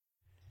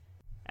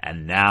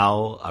And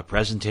now, a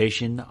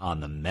presentation on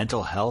the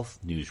Mental Health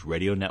News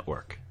Radio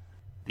Network.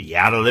 The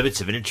Outer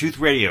Limits of Inner Truth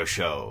Radio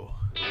Show.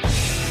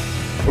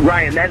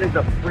 Ryan, that is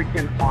a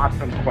freaking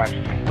awesome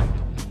question.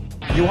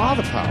 You are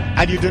the power,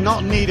 and you do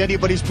not need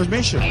anybody's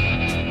permission.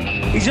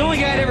 He's the only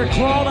guy that ever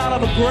crawled out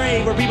of a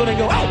grave where people didn't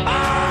go, oh,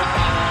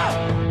 ah!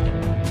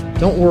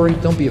 Don't worry,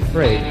 don't be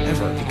afraid,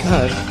 ever,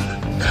 because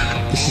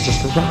this is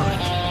just a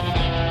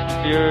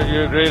ride.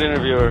 You're a great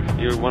interviewer.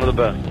 You're one of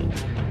the best.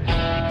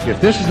 If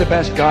this is the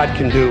best God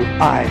can do,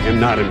 I am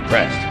not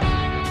impressed.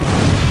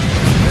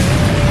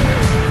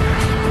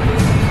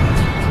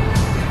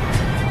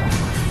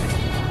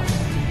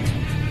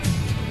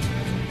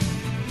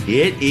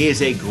 It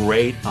is a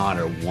great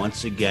honor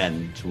once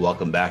again to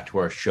welcome back to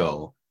our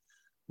show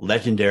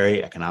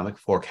legendary economic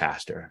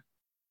forecaster,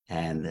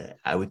 and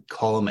I would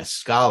call him a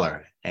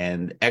scholar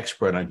and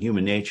expert on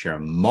human nature,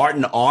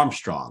 Martin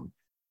Armstrong.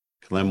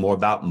 You can learn more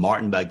about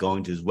Martin by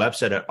going to his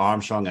website at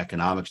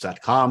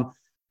armstrongeconomics.com.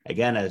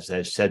 Again, as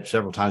I've said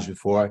several times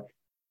before,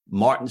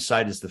 Martin's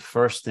site is the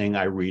first thing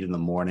I read in the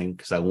morning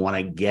because I want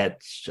to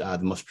get the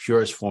most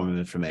purest form of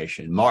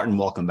information. Martin,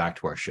 welcome back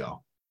to our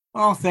show.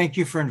 Oh, thank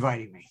you for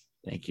inviting me.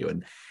 Thank you.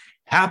 And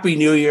Happy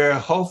New Year.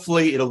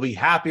 Hopefully it'll be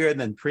happier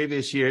than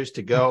previous years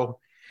to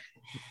go.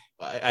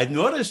 I've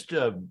noticed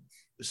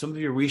some of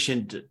your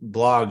recent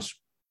blogs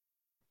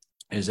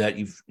is that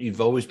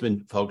you've always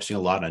been focusing a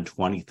lot on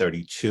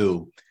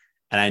 2032.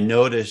 And I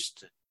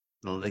noticed,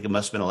 I think it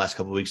must have been the last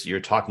couple of weeks that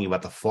you're talking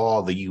about the fall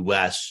of the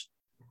U.S.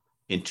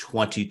 in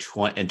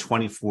 2020 and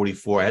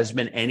 2044. Has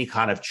there been any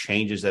kind of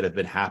changes that have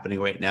been happening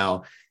right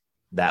now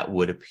that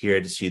would appear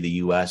to see the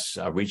U.S.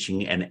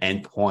 Reaching an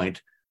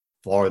endpoint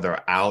farther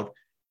out?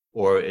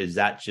 Or is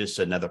that just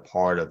another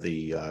part of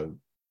the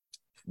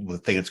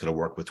thing that's going to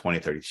work with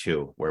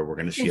 2032, where we're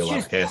going to see a lot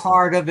of chaos? It's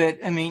part of it.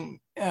 I mean,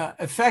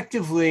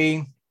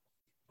 effectively,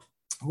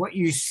 what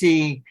you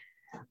see,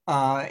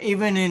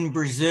 even in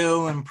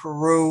Brazil and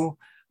Peru,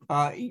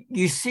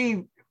 you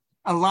see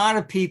a lot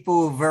of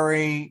people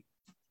very,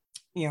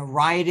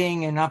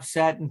 rioting and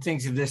upset and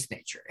things of this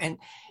nature. And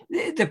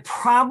the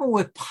problem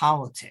with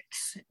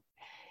politics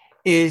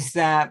is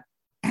that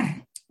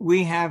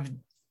we have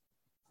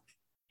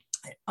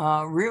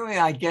really,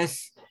 I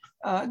guess,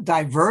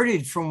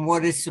 diverted from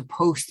what it's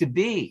supposed to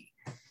be.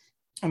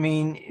 I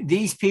mean,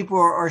 these people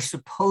are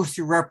supposed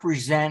to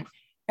represent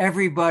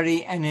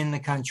everybody and in the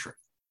country.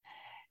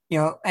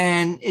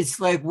 And it's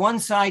like one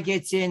side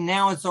gets in,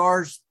 now it's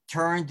ours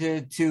turn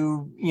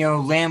to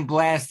land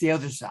blast the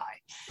other side.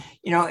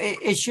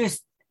 It's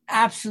just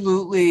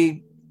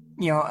absolutely,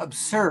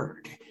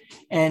 absurd.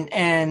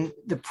 And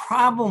the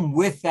problem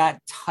with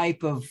that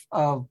type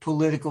of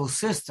political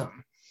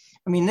system,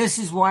 I mean, this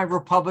is why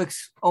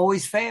republics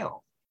always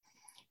fail.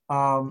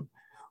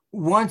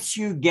 Once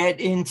you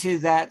get into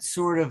that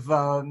sort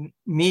of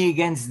me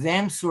against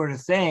them sort of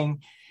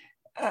thing,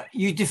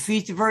 you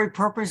defeat the very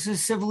purpose of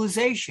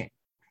civilization.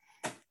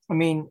 I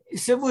mean,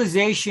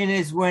 civilization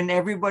is when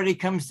everybody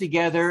comes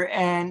together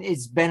and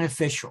it's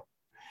beneficial.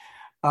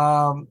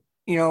 I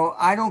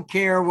don't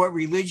care what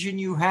religion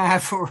you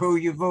have or who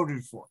you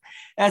voted for.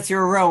 That's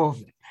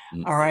irrelevant.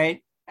 All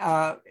right.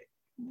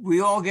 We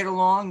all get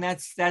along.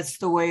 That's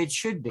the way it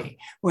should be.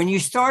 When you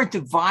start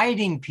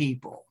dividing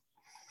people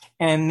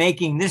and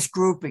making this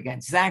group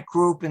against that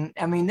group, and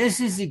I mean, this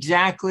is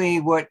exactly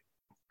what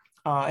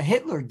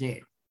Hitler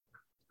did.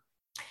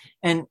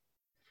 And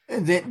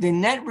the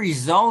net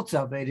result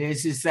of it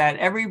is that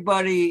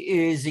everybody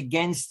is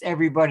against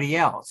everybody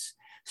else.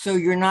 So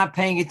you're not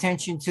paying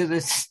attention to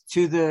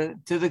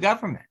the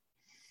government.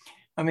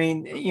 I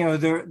mean,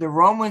 the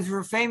Romans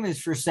were famous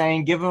for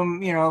saying, give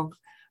them,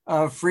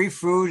 free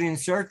food in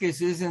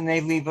circuses and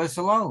they leave us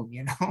alone,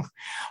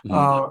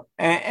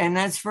 and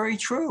that's very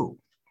true.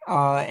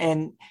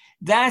 And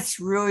that's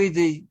really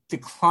the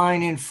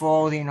decline and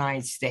fall of the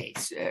United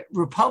States.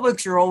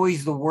 Republics are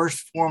always the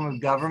worst form of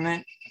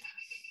government,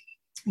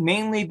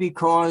 mainly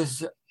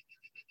because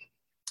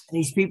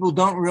these people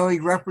don't really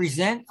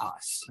represent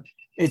us.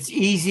 It's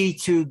easy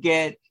to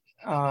get,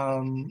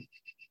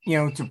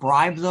 to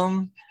bribe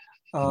them.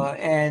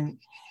 And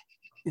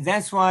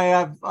that's why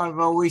I've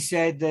always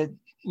said that,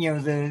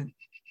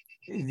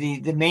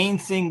 the main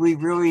thing we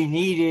really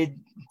needed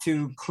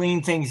to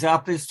clean things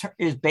up is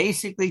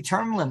basically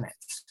term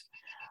limits.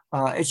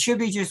 It should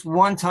be just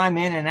one time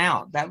in and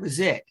out. That was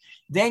it.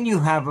 Then you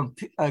have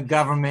a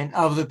government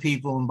of the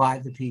people and by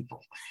the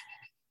people.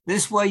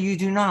 This way you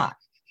do not.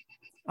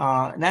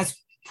 And that's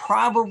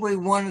probably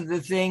one of the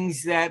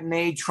things that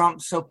made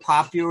Trump so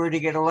popular to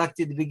get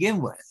elected to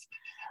begin with.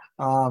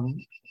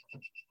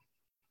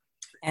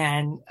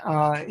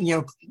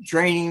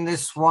 Draining the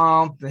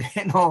swamp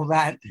and all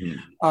that.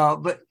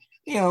 But,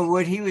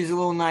 what he was a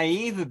little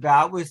naive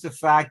about was the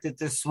fact that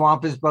the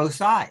swamp is both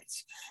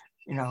sides.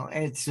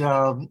 It's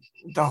the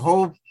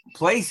whole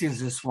place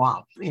is a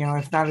swamp,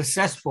 if not a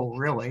cesspool,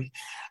 really.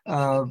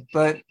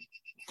 But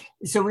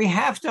so we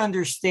have to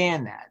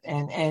understand that.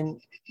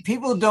 And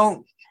people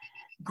don't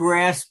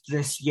grasp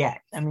this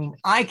yet. I mean,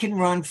 I can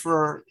run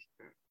for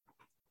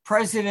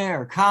president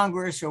or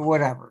Congress or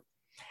whatever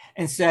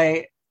and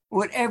say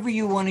whatever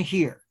you want to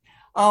hear.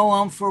 Oh,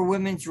 I'm for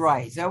women's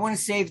rights. I want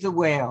to save the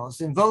whales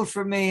and vote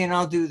for me and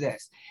I'll do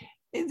this.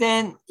 And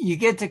then you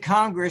get to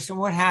Congress and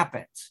what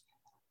happens?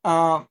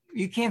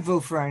 You can't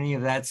vote for any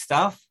of that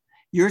stuff.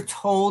 You're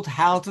told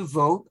how to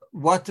vote,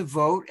 what to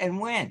vote, and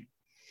when.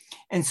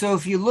 And so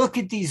if you look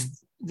at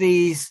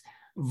these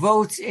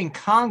votes in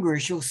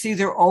Congress, you'll see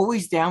they're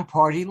always down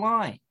party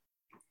line.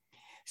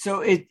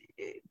 So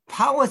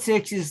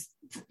politics is,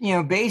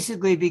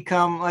 basically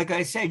become, like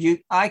I said,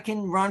 I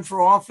can run for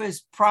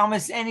office,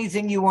 promise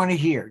anything you want to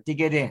hear to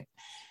get in.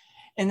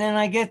 And then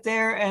I get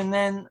there and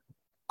then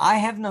I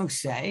have no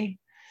say.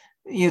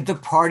 The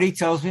party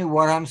tells me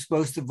what I'm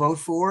supposed to vote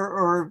for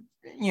or,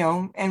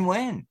 and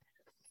when.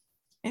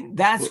 And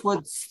that's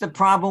what's the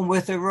problem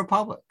with a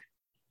republic.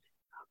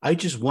 I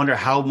just wonder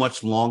how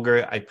much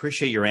longer. I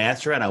appreciate your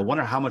answer, and I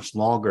wonder how much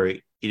longer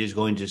it is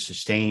going to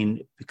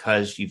sustain,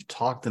 because you've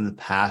talked in the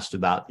past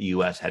about the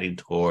U.S. heading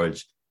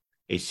towards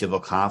a civil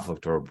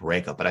conflict or a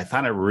breakup. But I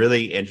find it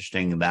really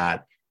interesting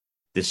that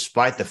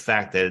despite the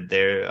fact that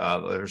there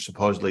are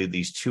supposedly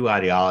these two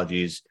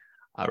ideologies,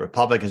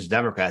 Republicans and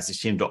Democrats, they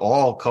seem to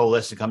all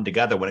coalesce and come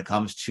together when it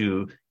comes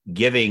to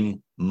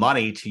giving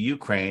money to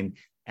Ukraine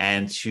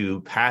and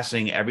to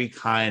passing every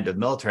kind of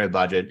military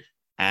budget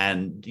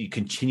and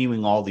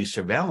continuing all these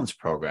surveillance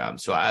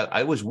programs. So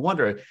I was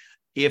wondering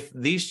if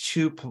these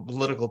two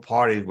political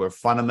parties were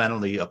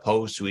fundamentally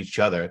opposed to each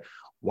other,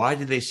 why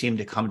did they seem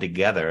to come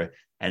together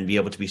and be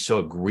able to be so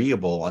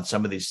agreeable on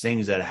some of these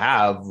things that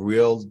have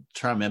real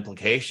term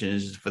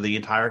implications for the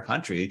entire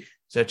country,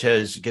 such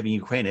as giving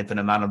Ukraine an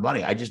infinite amount of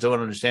money? I just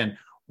don't understand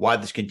why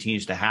this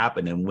continues to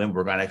happen and when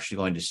we're actually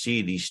going to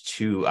see these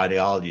two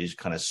ideologies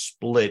kind of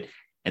split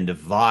and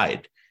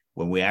divide,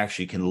 when we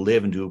actually can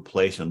live into a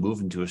place and move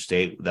into a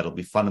state that'll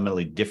be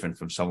fundamentally different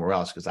from somewhere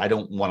else. Because I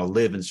don't want to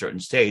live in certain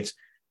states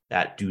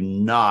that do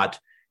not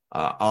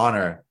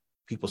honor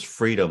people's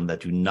freedom, that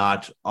do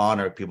not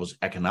honor people's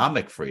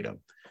economic freedom.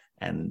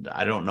 And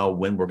I don't know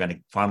when we're going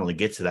to finally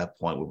get to that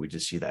point where we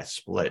just see that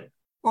split.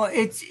 Well,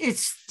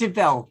 it's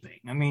developing.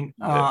 I mean,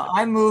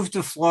 I moved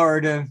to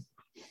Florida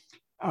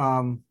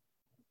about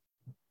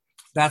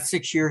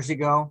 6 years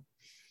ago,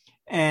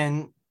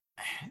 and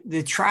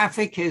the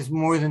traffic has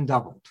more than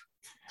doubled.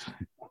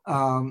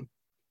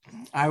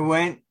 I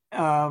went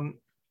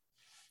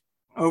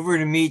over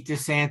to meet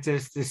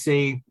DeSantis to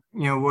see,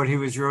 what he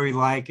was really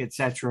like, et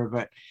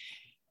cetera.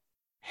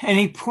 And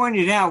he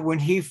pointed out when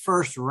he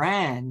first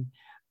ran,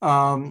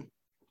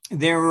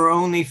 there were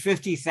only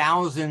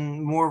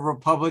 50,000 more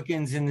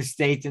Republicans in the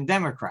state than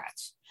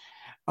Democrats.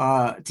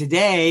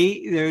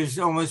 Today, there's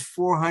almost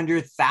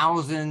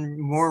 400,000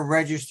 more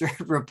registered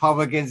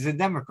Republicans than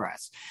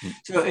Democrats.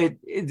 So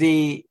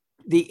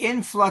the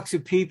influx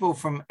of people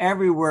from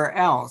everywhere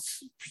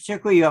else,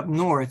 particularly up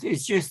north,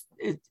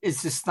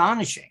 it's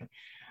astonishing.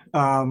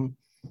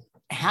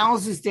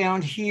 Houses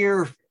down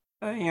here,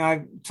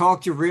 I've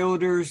talked to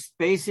realtors,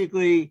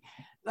 basically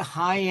the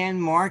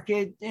high-end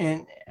market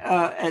and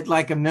at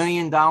like $1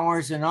 million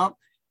and up,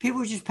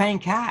 people are just paying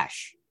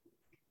cash.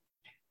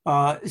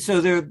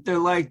 So they're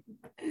like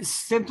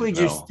simply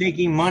just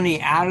taking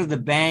money out of the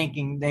bank,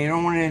 and they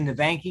don't want it in the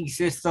banking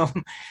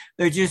system.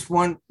 They just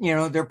want,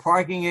 they're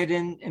parking it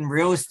in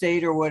real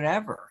estate or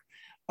whatever.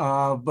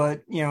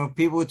 But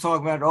people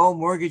talk about,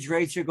 mortgage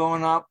rates are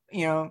going up.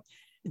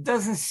 It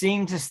doesn't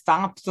seem to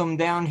stop them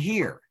down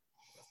here.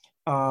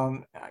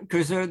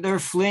 Because they're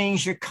fleeing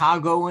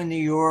Chicago and New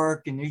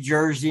York and New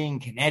Jersey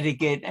and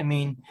Connecticut. I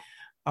mean,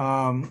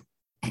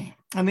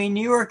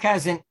 New York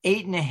has an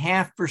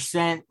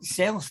 8.5%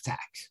 sales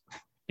tax.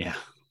 Yeah.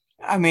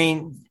 I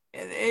mean,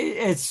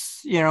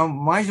 it's,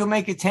 might as well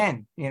make it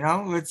 10,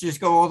 let's just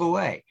go all the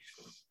way.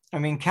 I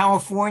mean,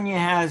 California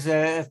has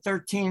a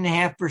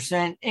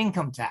 13.5%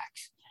 income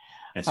tax.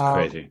 That's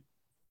crazy.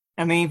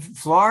 I mean,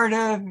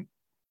 Florida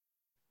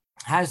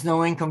has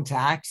no income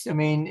tax. I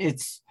mean,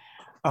 it's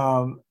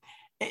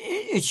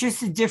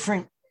just a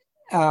different,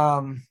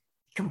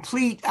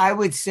 complete, I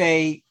would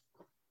say,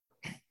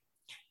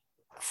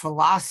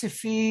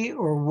 philosophy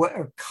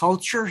or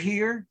culture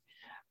here.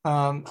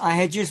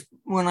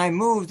 When I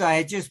moved, I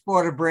had just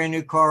bought a brand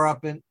new car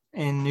up in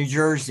New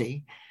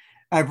Jersey.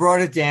 I brought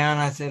it down.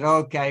 I said,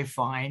 okay,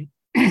 fine.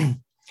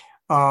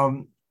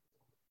 One,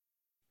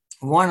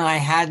 I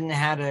hadn't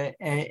had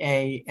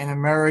an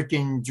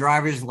American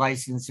driver's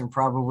license in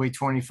probably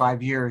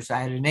 25 years.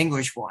 I had an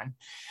English one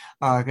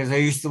because I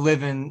used to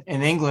live in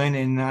England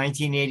in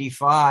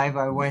 1985.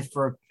 I went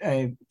for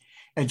a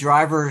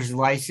driver's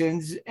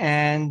license,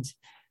 and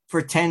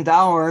for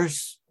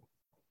 $10,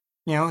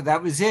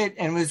 that was it,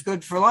 and it was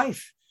good for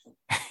life.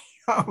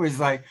 I was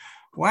like,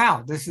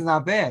 wow, this is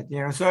not bad.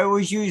 So I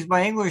always used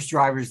my English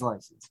driver's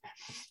license.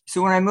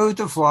 So when I moved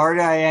to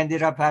Florida, I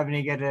ended up having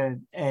to get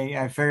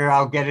I figured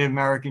I'll get an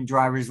American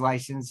driver's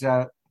license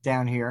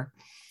down here.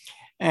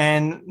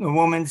 And the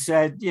woman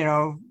said, you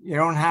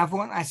don't have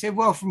one? I said,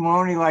 well, from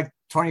only like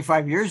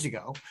 25 years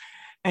ago.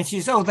 And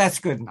she said, oh, that's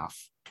good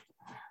enough.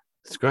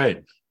 It's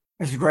great.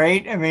 It's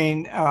great. I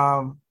mean,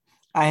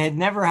 I had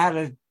never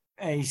had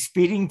a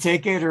speeding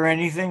ticket or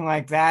anything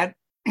like that.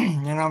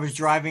 And I was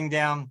driving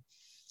down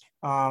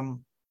the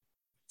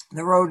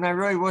road, and I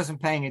really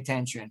wasn't paying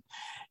attention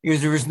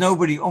because there was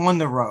nobody on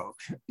the road.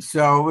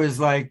 So it was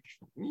like,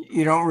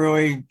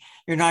 you're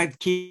not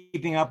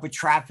keeping up with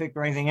traffic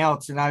or anything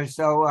else. And I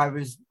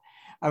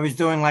was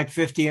doing like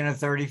 50 and a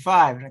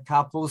 35, and a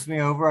cop pulls me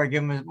over. I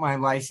give him my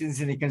license,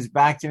 and he comes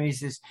back to me. He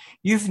says,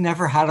 "You've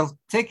never had a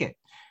ticket?"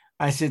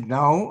 I said,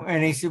 "No."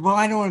 And he said, "Well,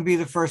 I don't want to be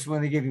the first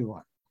one to give you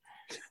one."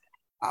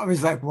 I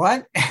was like,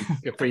 "What?"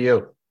 Good for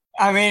you.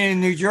 I mean,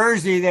 in New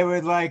Jersey, they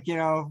would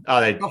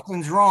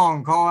something's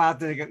wrong. Call out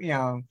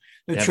the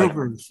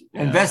troopers,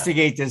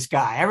 investigate this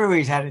guy.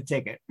 Everybody's had a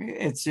ticket.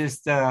 It's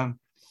just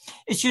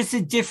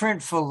a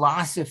different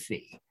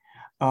philosophy.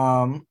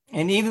 And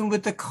even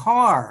with the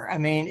car, I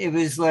mean, it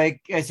was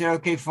like, I said,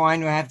 okay,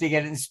 fine. We have to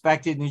get it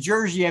inspected. In New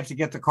Jersey, you have to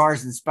get the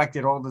cars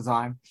inspected all the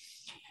time.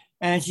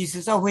 And she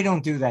says, "Oh, we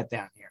don't do that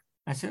down here."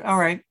 I said, "All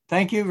right,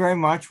 thank you very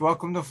much.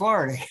 Welcome to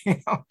Florida."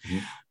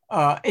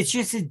 It's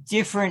just a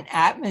different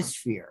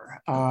atmosphere.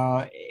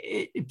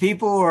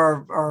 People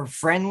are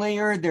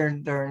friendlier.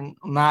 They're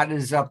not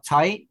as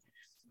uptight.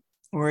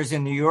 Whereas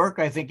in New York,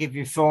 I think if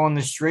you fall in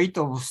the street,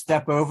 they'll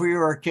step over you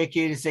or kick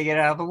you to say get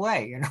out of the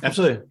way.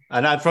 Absolutely.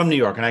 And I'm from New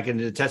York, and I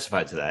can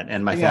testify to that.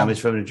 And my family's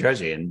from New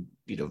Jersey, and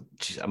the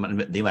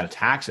amount of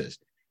taxes.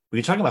 When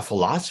you're talking about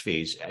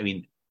philosophies, I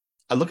mean,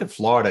 I look at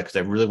Florida because I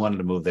really wanted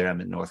to move there.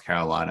 I'm in North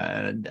Carolina,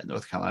 and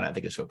North Carolina, I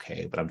think it's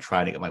okay, but I'm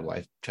trying to get my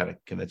wife, trying to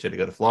convince her to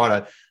go to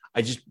Florida.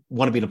 I just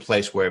want to be in a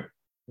place where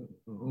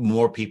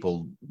more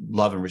people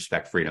love and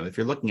respect freedom. If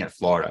you're looking at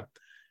Florida,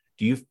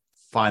 do you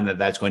find that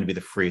that's going to be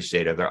the free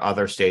state? Are there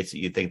other states that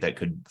you think that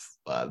could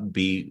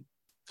be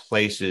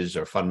places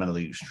or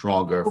fundamentally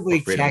stronger?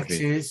 Probably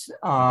Texas.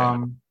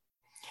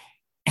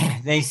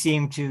 They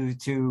seem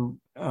to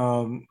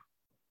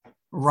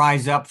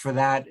rise up for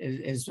that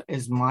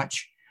as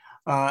much.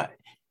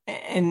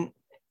 And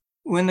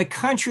when the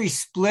country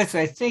splits,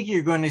 I think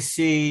you're going to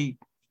see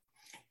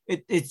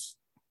it's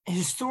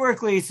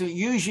historically, it's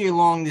usually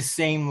along the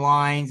same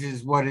lines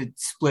as what it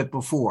split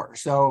before.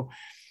 So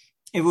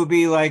it would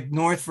be like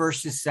North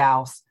versus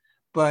South,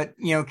 but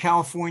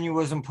California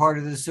wasn't part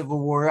of the Civil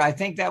War. I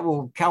think that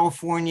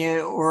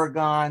California,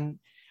 Oregon,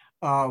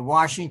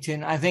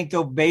 Washington, I think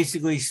they'll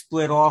basically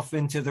split off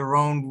into their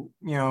own,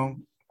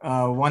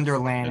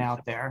 wonderland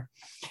out there.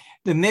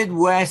 The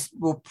Midwest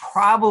will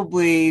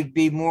probably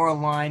be more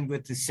aligned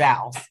with the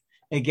South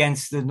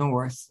against the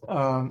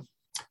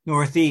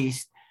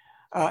Northeast.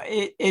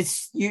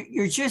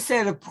 You're just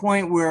at a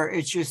point where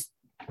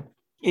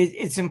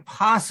it's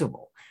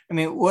impossible. I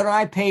mean, what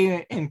I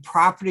pay in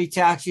property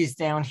taxes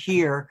down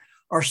here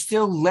are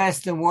still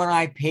less than what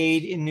I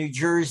paid in New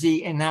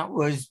Jersey, and that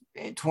was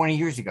 20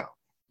 years ago.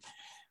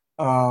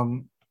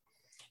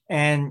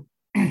 And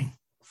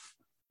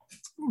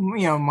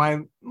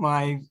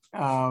my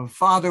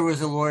father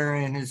was a lawyer,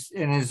 and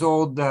his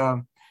old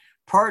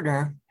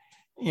partner,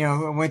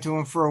 I went to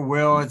him for a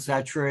will,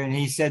 etc. And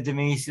he said to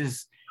me, he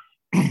says,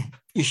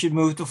 "You should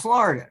move to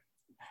Florida."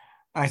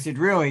 I said,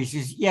 "Really?" He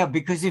says, "Yeah,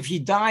 because if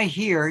you die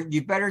here,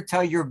 you better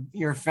tell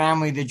your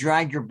family to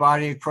drag your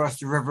body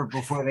across the river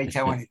before they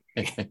tell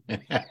anything."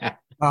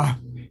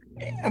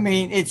 I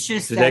mean, it's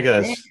just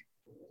ridiculous.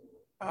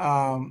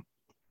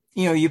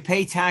 You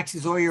pay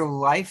taxes all your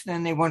life,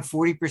 then they want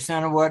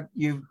 40% of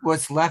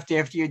what's left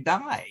after you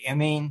die. I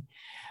mean,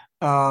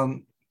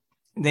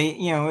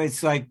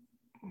 it's like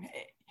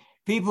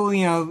people,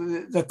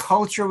 the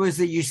culture was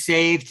that you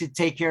save to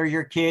take care of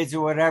your kids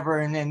or whatever.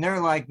 And then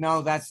they're like,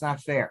 "No, that's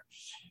not fair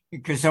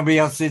because somebody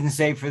else didn't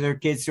save for their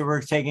kids. So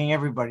we're taking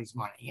everybody's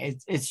money."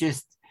 It's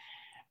just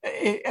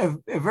a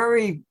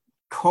very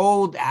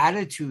cold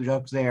attitude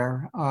up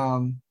there.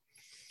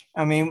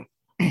 I mean,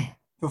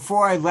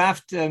 before I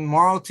left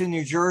Marlton,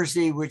 New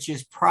Jersey, which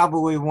is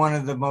probably one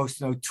of the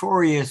most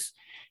notorious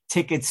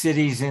ticket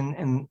cities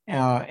in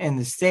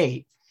the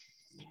state,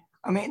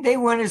 I mean, they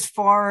went as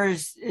far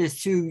as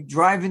to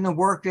driving to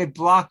work. They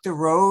blocked the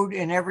road,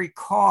 and every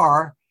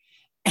car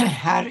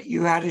had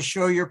to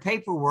show your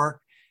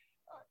paperwork.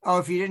 Oh,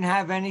 if you didn't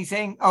have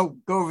anything, go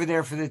over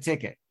there for the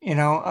ticket.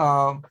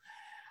 I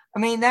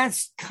mean,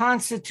 that's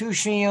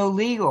constitutionally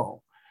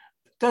illegal.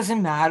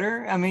 Doesn't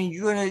matter. I mean,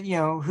 you're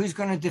gonna, who's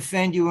going to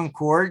defend you in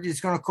court?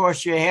 It's going to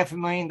cost you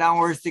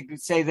 $500,000 to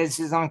say this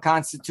is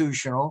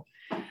unconstitutional.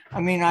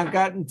 I mean, I've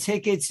gotten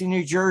tickets in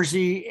New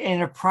Jersey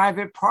in a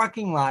private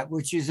parking lot,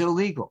 which is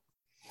illegal,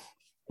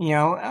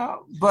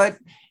 but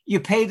you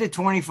pay the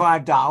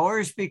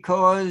 $25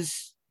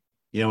 because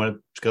you don't want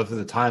to go through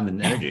the time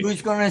and energy.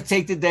 Who's going to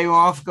take the day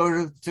off,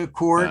 go to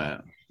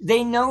court?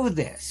 They know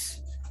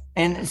this.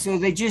 And so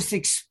they just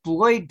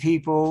exploit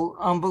people.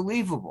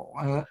 Unbelievable.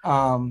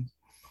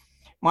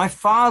 My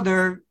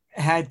father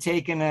had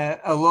taken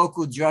a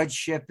local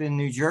judgeship in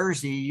New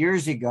Jersey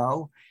years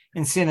ago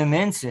in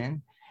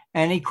Cinnaminson,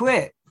 and he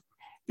quit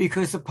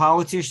because the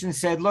politician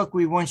said, "Look,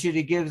 we want you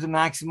to give the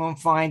maximum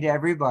fine to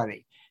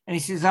everybody." And he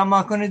says, "I'm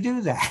not going to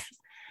do that."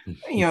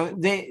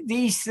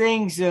 These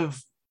things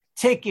of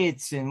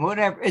tickets and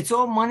whatever. It's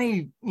all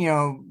money,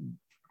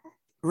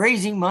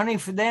 raising money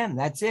for them.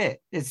 That's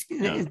it.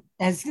 It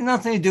has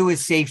nothing to do with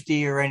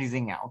safety or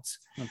anything else.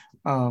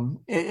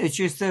 It's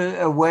just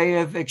a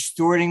way of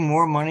extorting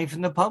more money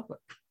from the public.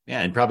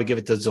 Yeah, and probably give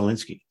it to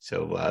Zelensky.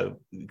 So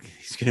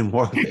he's getting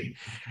more of it.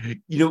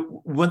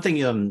 One thing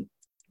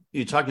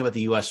you're talking about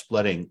the U.S.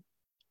 splitting.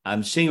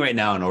 I'm seeing right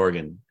now in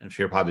Oregon, I'm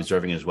sure you're probably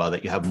observing as well,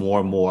 that you have more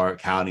and more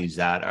counties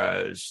that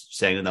are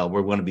saying, no,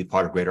 we're going to be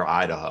part of Greater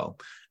Idaho.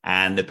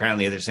 And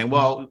apparently they're saying,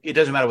 well, it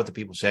doesn't matter what the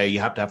people say. You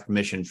have to have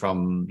permission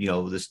from,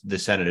 the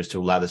senators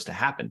to allow this to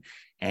happen.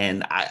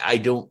 And I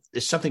don't,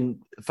 it's something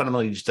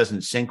fundamentally just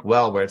doesn't sink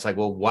well, where it's like,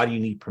 well, why do you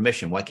need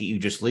permission? Why can't you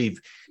just leave?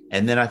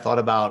 And then I thought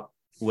about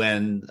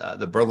when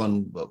the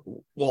Berlin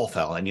Wall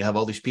fell, and you have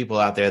all these people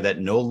out there that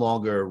no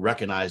longer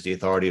recognize the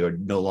authority or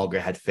no longer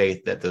had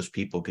faith that those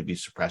people could be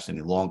suppressed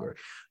any longer.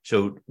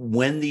 So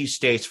when these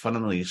states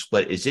fundamentally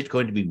split, is it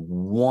going to be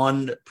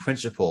one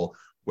principle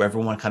where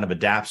everyone kind of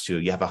adapts to?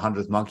 You have a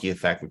 100th monkey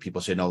effect where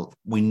people say, no,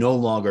 we no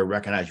longer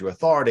recognize your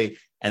authority,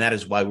 and that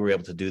is why we were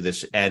able to do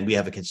this. And we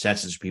have a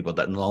consensus of people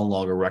that no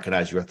longer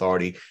recognize your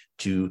authority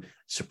to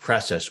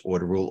suppress us or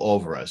to rule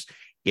over us.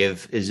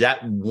 Is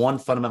that one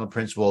fundamental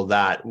principle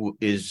that will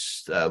be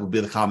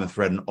the common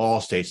thread in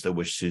all states that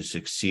wish to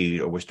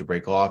succeed or wish to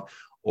break off?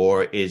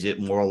 Or is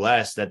it more or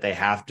less that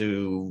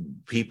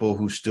people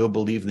who still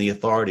believe in the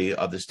authority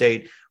of the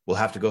state will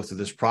have to go through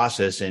this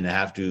process and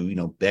have to,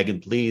 beg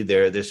and plead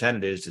their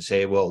senators to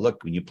say, well,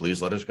 look, can you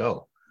please let us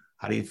go?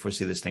 How do you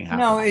foresee this thing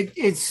happening?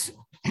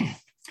 No,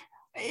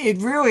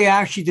 it really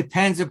actually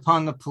depends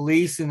upon the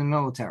police and the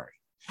military.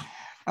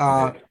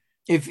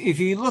 If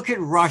you look at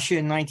Russia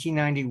in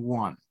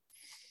 1991,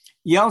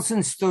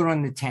 Yeltsin stood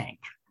on the tank.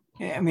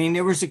 I mean,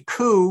 there was a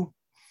coup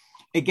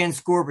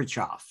against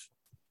Gorbachev.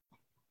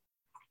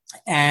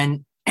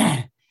 And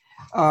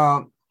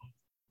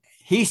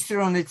he stood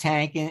on the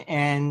tank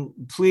and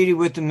pleaded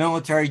with the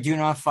military, do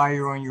not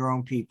fire on your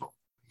own people.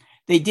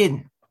 They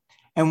didn't.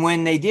 And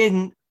when they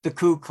didn't, the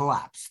coup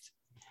collapsed.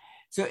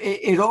 So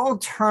it all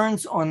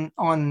turns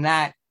on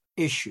that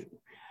issue.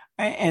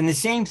 And the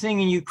same thing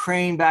in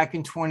Ukraine back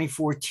in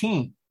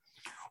 2014.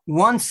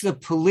 Once the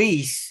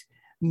police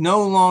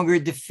no longer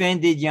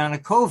defended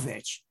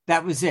Yanukovych,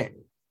 that was it.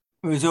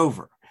 It was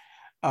over.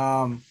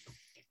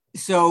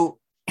 So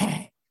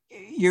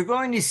you're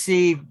going to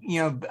see,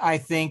 I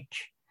think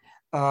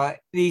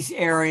these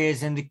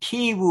areas, and the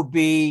key will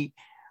be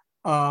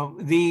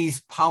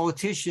these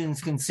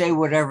politicians can say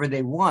whatever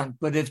they want,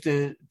 but if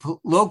the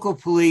local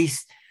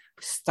police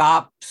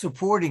stop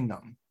supporting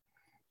them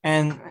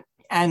and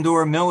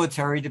or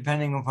military,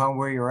 depending upon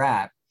where you're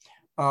at,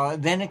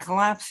 then it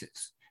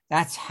collapses.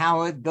 That's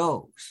how it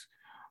goes.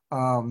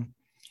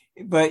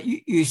 But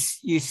you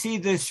see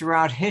this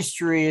throughout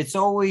history. It's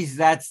always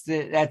that's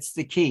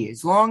the key.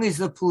 As long as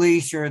the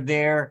police are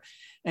there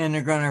and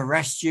they're going to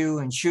arrest you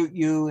and shoot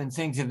you and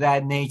things of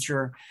that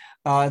nature,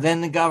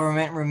 then the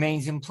government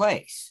remains in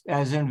place,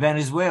 as in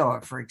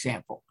Venezuela, for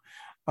example.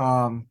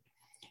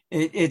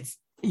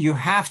 You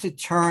have to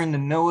turn the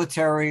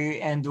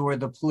military and or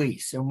the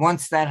police. And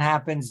once that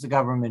happens, the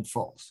government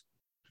falls.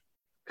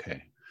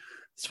 Okay.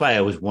 That's why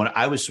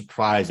I was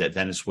surprised that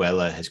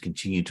Venezuela has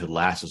continued to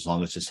last as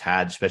long as it's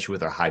had, especially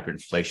with our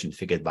hyperinflation.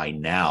 Figured by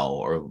now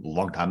or a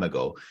long time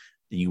ago,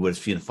 you would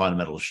have seen a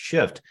fundamental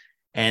shift.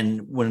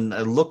 And when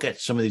I look at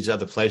some of these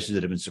other places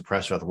that have been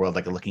suppressed throughout the world,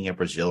 like looking at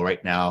Brazil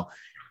right now,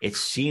 it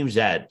seems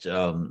that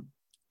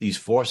these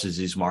forces,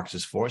 these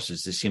Marxist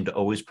forces, they seem to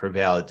always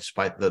prevail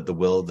despite the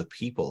will of the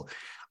people.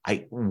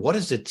 What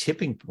is the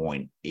tipping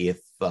point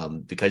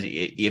because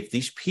if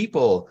these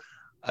people,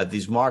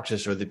 these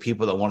Marxists or the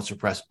people that want to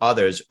suppress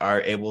others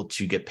are able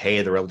to get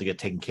paid, they're able to get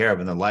taken care of,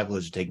 and their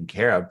livelihoods are taken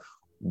care of,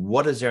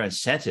 what is their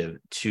incentive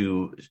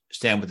to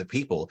stand with the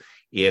people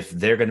if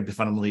they're going to be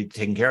fundamentally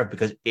taken care of?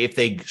 Because if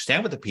they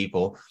stand with the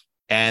people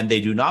and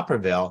they do not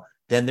prevail,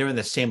 then they're in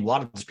the same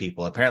lot of these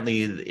people.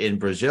 Apparently in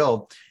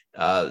Brazil,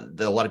 a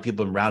lot of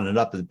people have been rounded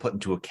up and put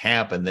into a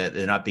camp, and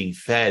they're not being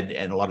fed,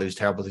 and a lot of these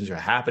terrible things are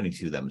happening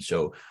to them.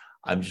 So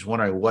I'm just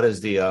wondering, what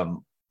is the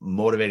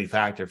motivating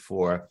factor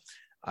for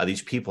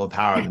these people in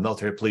power, the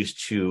military, police,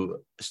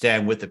 to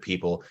stand with the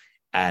people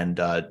and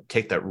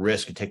take that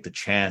risk and take the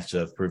chance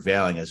of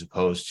prevailing, as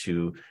opposed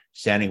to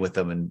standing with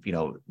them and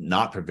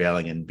not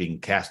prevailing and being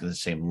cast in the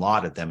same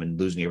lot at them and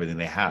losing everything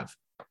they have?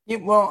 Yeah,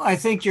 well, I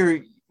think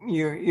you're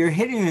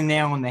hitting the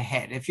nail on the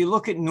head. If you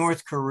look at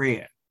North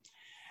Korea,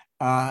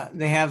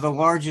 they have the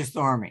largest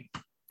army.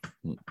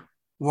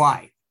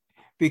 Why?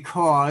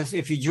 Because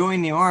if you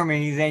join the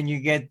army, then you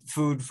get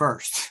food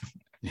first.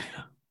 Yeah.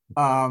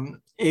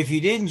 If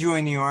you didn't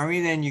join the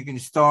army, then you can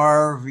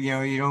starve.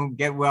 You don't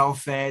get well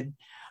fed.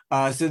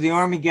 So the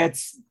army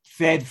gets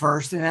fed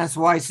first, and that's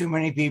why so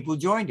many people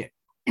joined it.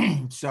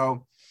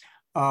 So,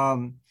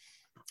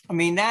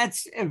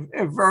 that's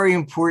a very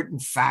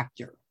important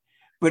factor.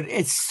 But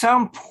at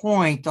some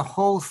point, the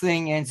whole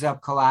thing ends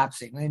up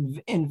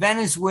collapsing. In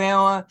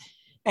Venezuela,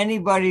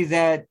 anybody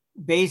that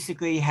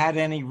basically had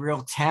any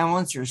real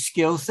talents or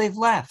skills, they've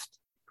left.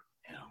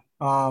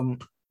 Yeah.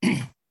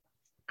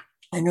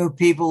 I know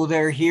people that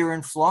are here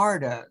in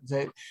Florida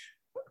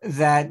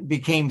that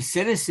became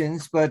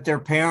citizens, but their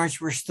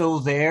parents were still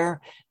there.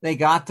 They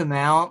got them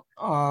out.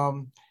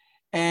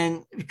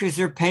 And because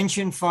their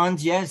pension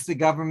funds, yes, the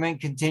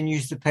government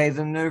continues to pay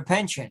them their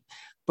pension.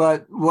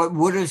 But what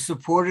would have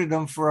supported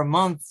them for a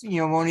month,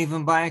 won't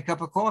even buy a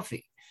cup of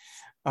coffee.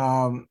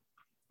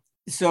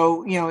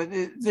 So,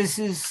 this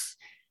is,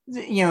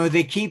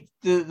 they keep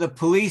the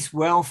police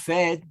well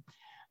fed.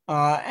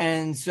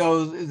 And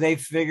so they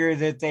figure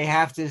that they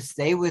have to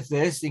stay with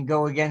this and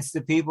go against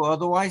the people.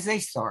 Otherwise, they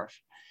starve.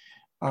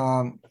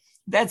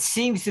 That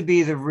seems to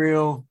be the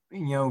real,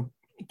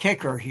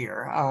 kicker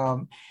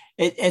here.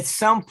 At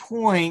some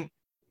point,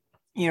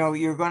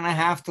 you're going to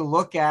have to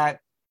look at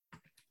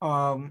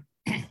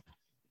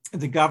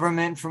the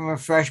government from a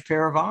fresh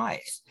pair of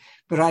eyes.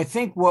 But I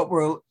think what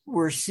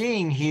we're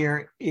seeing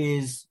here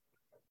is,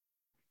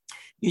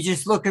 you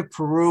just look at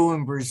Peru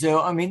and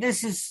Brazil. I mean,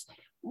 this is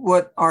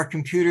what our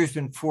computer's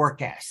been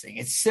forecasting.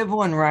 It's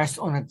civil unrest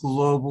on a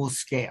global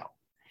scale.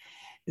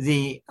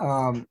 The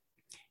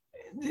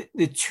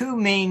two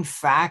main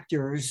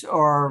factors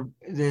are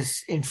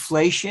this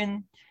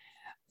inflation,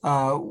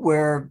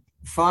 where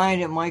fine,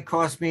 it might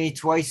cost me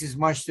twice as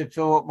much to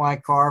fill up my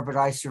car, but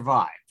I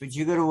survive. But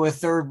you go to a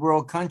third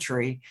world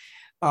country,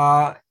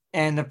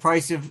 and the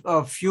price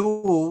of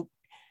fuel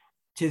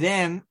to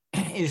them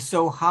is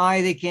so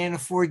high they can't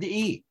afford to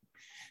eat.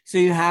 So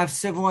you have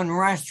civil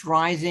unrest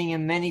rising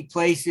in many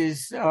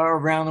places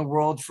around the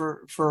world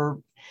for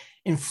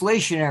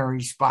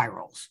inflationary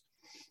spirals.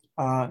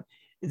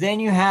 Then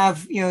you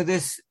have,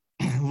 this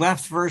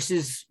left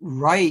versus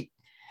right.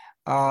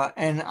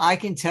 And I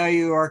can tell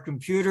you our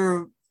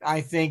computer,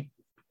 I think,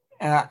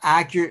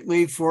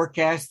 accurately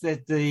forecast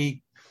that the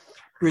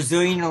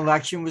Brazilian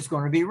election was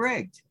going to be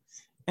rigged.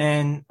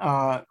 And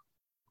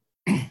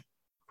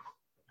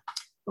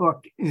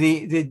look,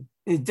 the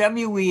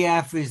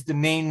WEF is the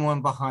main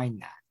one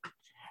behind that.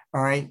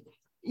 All right.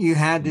 You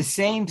had the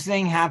same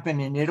thing happen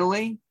in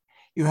Italy.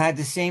 You had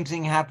the same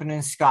thing happen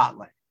in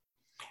Scotland.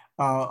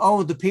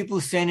 The people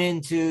sent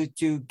in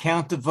to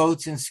count the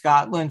votes in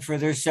Scotland for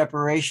their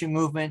separation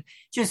movement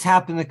just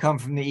happened to come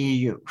from the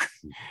EU.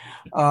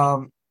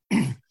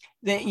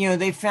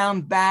 They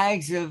found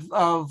bags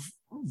of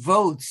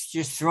votes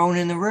just thrown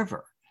in the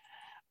river.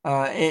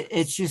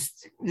 It's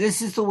just,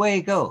 this is the way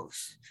it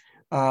goes.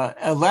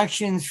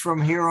 Elections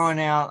from here on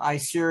out, I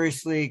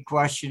seriously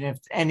question if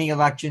any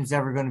election's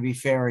ever going to be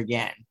fair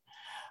again.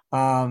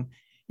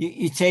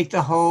 You take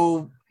the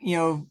whole,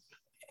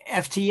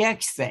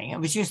 FTX thing. It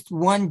was just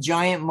one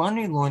giant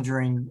money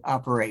laundering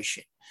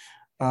operation.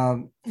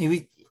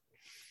 He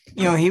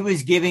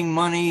was giving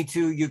money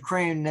to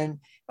Ukraine, and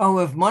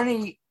if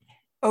money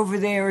over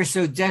there is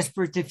so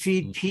desperate to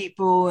feed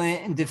people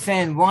and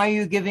defend, why are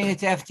you giving it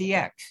to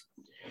FTX?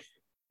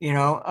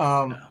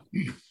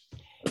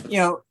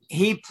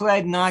 He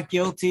pled not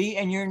guilty,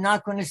 and you're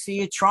not going to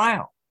see a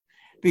trial,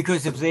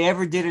 because if they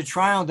ever did a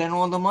trial, then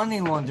all the money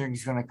laundering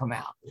is going to come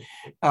out.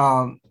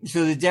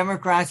 So the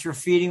Democrats are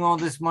feeding all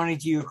this money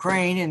to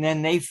Ukraine, and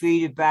then they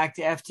feed it back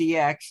to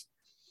FTX.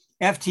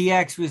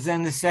 FTX was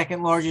then the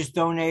second largest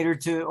donor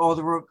to all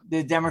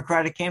the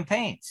Democratic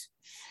campaigns.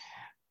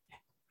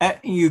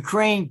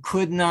 Ukraine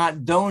could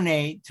not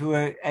donate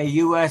to a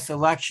U.S.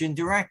 election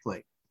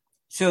directly.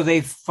 So they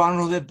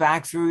funneled it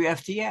back through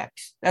FTX.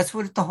 That's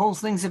what the whole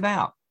thing's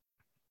about.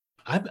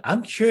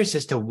 I'm curious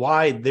as to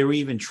why they're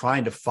even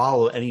trying to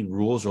follow any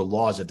rules or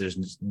laws if there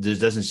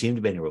doesn't seem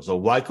to be any rules. So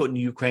why couldn't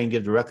Ukraine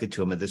give directly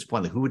to them at this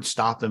point? Like, who would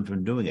stop them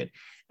from doing it?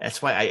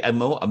 That's why I'm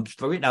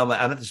right now.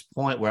 I'm at this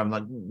point where I'm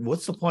like,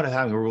 what's the point of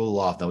having a rule of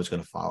law if no one's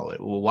going to follow it?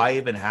 Well, why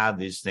even have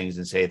these things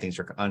and say things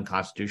are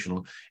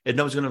unconstitutional if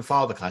no one's going to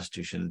follow the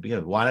Constitution?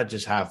 Why not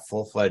just have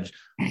full-fledged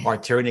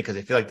hard tyranny? Because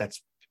I feel like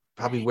that's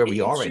probably where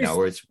we are right now.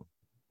 Where it's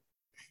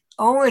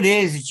all it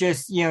is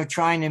just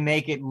trying to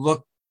make it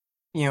look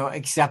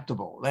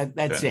acceptable.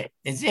 That's it.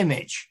 It's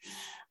image.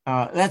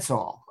 That's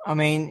all. I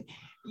mean,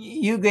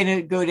 you're going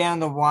to go down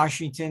to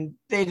Washington.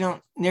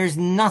 There's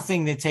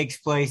nothing that takes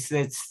place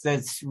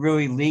that's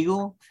really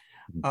legal.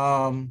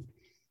 I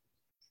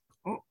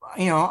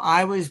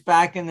was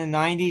back in the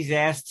 90s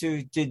asked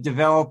to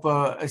develop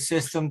a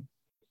system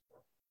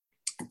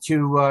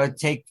to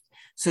take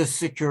Social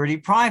Security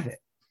private.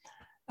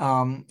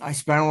 I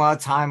spent a lot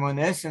of time on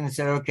this, and I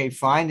said, okay,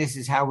 fine. This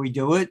is how we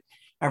do it.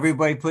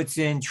 Everybody puts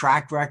in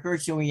track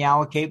records, and we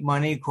allocate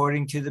money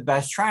according to the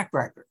best track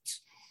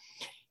records.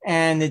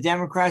 And the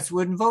Democrats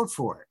wouldn't vote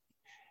for it.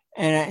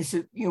 And I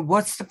said,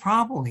 what's the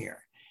problem here?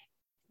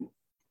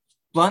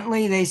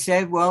 Bluntly, they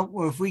said, well,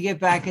 if we get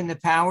back into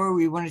power,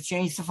 we want to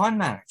change the fund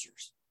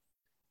managers.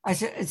 I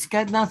said, it's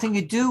got nothing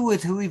to do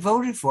with who he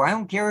voted for. I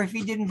don't care if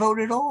he didn't vote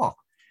at all.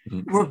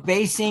 Mm-hmm. We're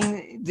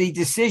basing the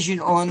decision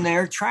on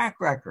their track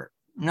record.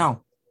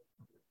 No.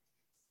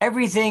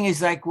 Everything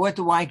is like, what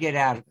do I get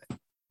out of it?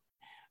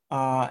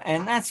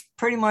 And that's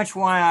pretty much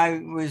why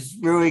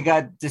I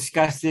got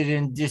disgusted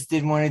and just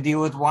didn't want to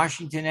deal with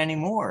Washington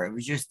anymore. It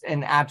was just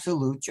an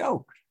absolute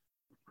joke.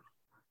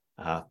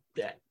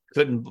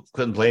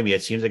 Couldn't blame you.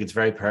 It seems like it's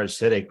very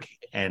parasitic.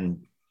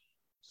 And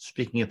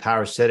speaking of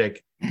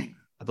parasitic,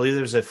 I believe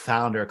there was a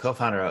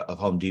co-founder of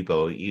Home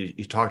Depot.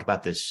 You talked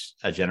about this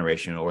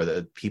generation, or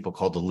the people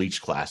called the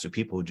leech class, or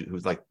people who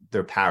like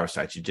they're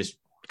parasites. You just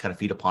kind of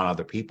feed upon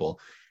other people.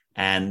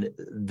 And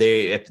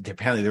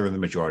apparently they're the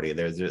majority.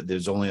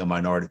 There's only a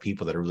minority of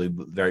people that are really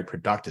very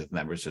productive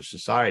members of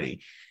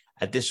society.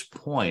 At this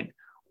point,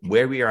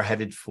 where we are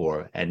headed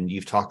for, and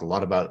you've talked a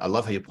lot about, I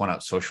love how you point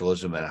out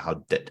socialism and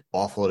how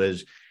awful it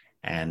is.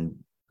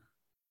 And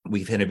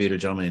we've interviewed a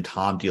gentleman named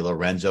Tom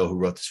DiLorenzo who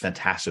wrote this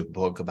fantastic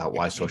book about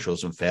why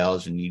socialism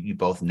fails. And you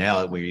both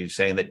nail it, where you're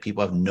saying that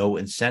people have no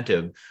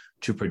incentive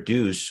to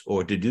produce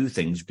or to do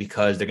things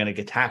because they're going to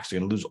get taxed. They're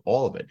going to lose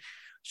all of it.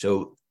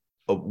 So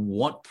at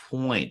what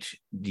point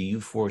do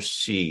you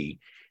foresee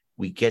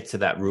we get to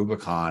that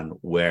Rubicon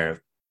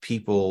where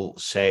people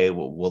say,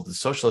 well, the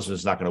socialism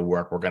is not going to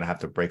work. We're going to have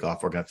to break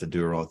off. We're going to have to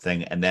do our own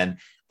thing. And then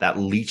that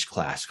leech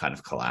class kind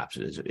of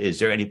collapses. Is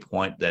there any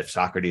point that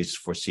Socrates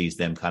foresees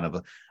them kind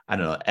of,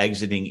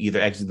 exiting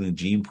the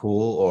gene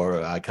pool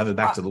or coming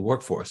back to the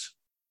workforce?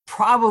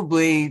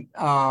 Probably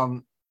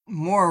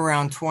more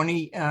around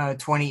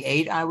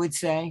 28, I would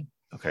say.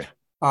 Okay.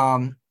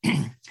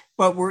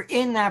 But we're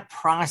in that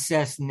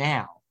process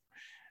now.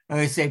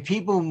 I say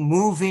people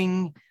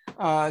moving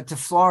to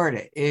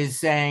Florida is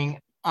saying,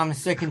 I'm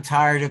sick and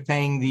tired of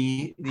paying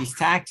these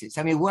taxes.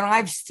 I mean, what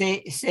I've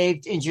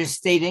saved in just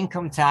state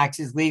income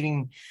taxes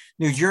leaving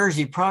New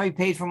Jersey probably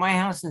paid for my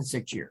house in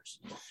 6 years.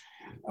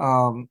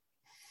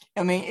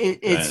 I mean,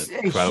 it's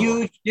a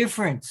huge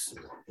difference.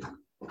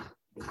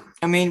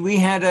 I mean, we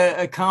had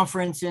a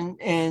conference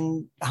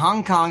in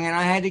Hong Kong, and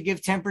I had to give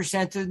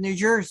 10% to New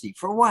Jersey.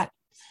 For what?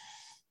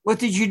 What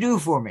did you do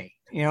for me?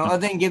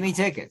 Other than give me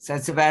tickets.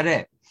 That's about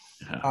it.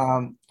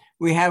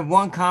 We had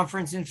one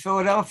conference in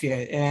Philadelphia,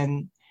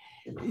 and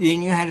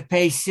then you had to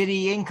pay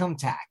city income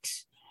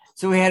tax.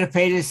 So we had to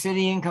pay the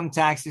city income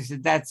tax. I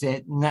said, that's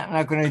it. I'm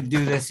not going to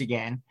do this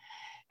again.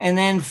 And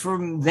then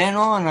from then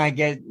on, I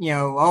get,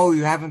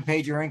 you haven't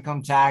paid your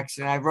income tax.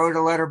 And I wrote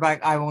a letter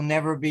back, I will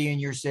never be in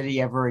your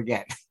city ever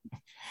again.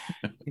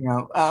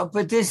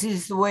 But this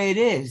is the way it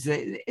is.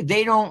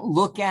 They don't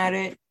look at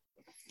it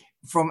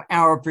from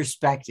our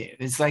perspective.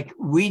 It's like,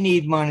 we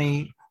need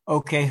money.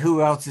 Okay,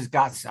 who else has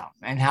got some?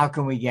 And how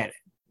can we get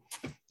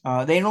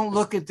it? They don't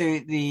look at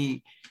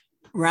the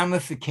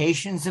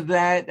ramifications of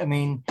that. I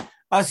mean,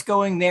 us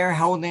going there,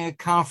 holding a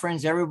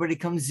conference, everybody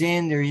comes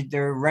in,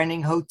 they're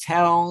renting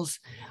hotels,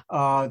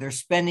 they're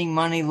spending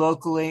money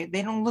locally.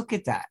 They don't look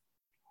at that.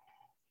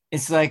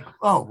 It's like,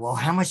 oh, well,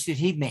 how much did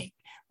he make?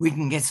 We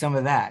can get some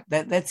of that.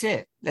 That's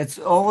it. That's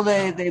all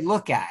they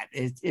look at.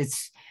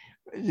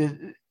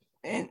 And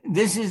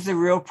this is the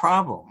real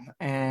problem.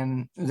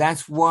 And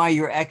that's why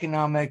your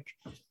economic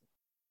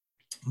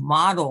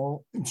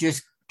model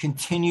just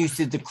continues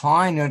to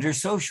decline under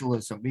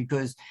socialism,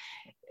 because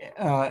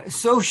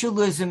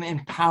socialism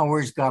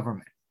empowers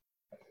government.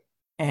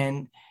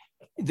 And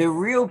the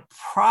real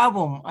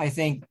problem, I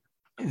think,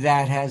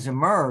 that has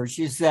emerged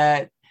is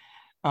that,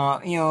 a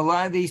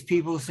lot of these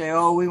people say,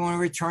 oh, we want to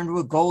return to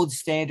a gold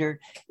standard.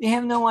 They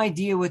have no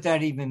idea what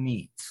that even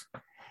means.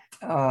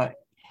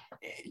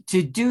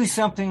 To do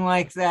something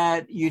like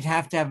that, you'd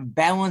have to have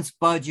balanced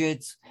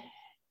budgets.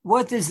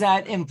 What does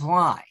that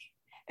imply?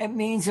 It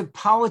means a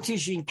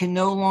politician can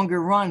no longer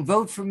run,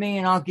 vote for me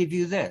and I'll give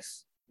you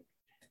this.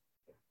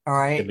 All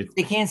right.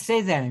 They can't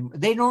say that anymore.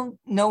 They don't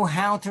know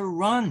how to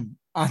run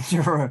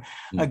under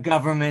a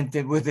government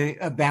with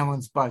a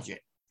balanced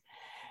budget.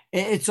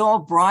 It's all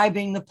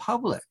bribing the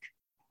public.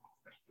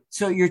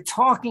 So you're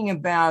talking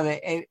about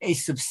a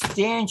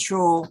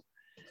substantial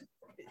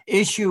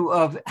issue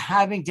of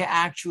having to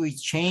actually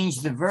change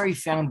the very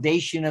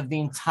foundation of the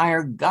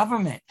entire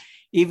government,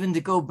 even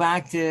to go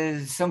back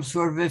to some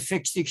sort of a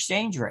fixed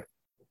exchange rate.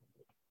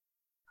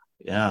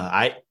 Yeah,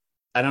 I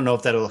don't know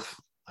if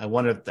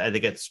I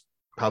think it's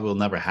probably will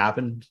never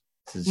happen.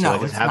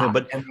 No, it's happened.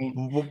 But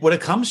when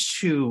it comes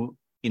to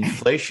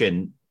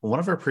inflation, one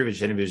of our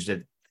previous interviews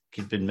that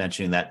he's been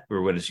mentioning that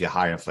we're going to see a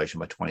higher inflation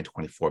by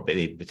 2024,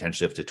 maybe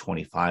potentially up to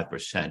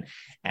 25%.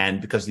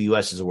 And because the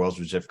U.S. is the world's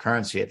reserve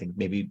currency, I think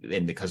maybe,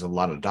 and because a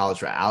lot of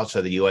dollars are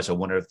outside the U.S., I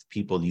wonder if the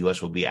people in the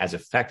U.S. will be as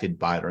affected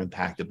by it or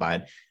impacted by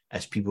it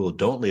as people who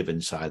don't live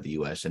inside the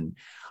U.S. And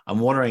I'm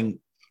wondering,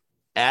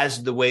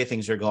 as the way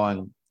things are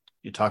going,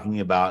 you're talking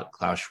about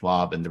Klaus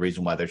Schwab and the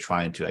reason why they're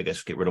trying to, I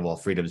guess, get rid of all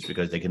freedoms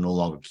because they can no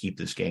longer keep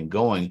this game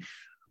going.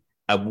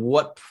 At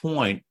what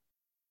point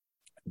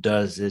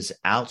does this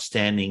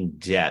outstanding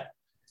debt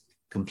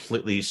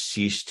completely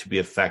cease to be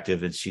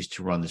effective and cease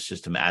to run the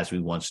system as we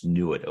once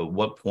knew it? At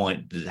what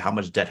point, how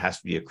much debt has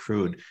to be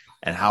accrued,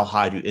 and how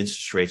high do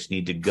interest rates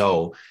need to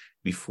go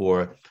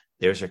before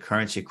there's a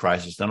currency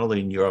crisis, not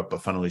only in Europe,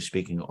 but fundamentally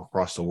speaking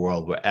across the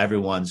world, where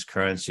everyone's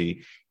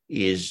currency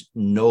is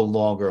no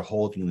longer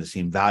holding the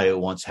same value it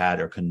once had,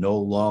 or can no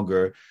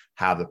longer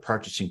have the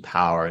purchasing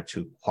power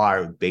to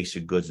acquire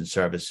basic goods and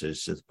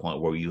services to the point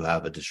where you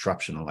have a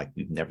disruption like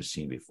we've never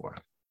seen before?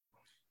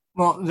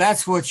 Well,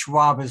 that's what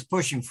Schwab is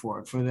pushing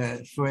for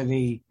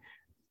the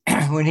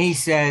when he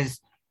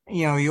says,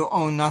 you'll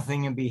own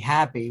nothing and be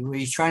happy. Well,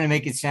 he's trying to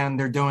make it sound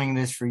they're doing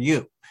this for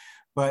you.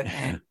 But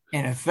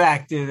in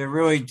effect, they're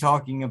really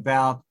talking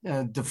about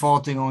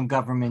defaulting on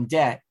government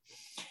debt.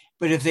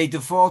 But if they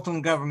default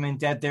on government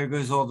debt, there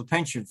goes all the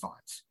pension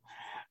funds.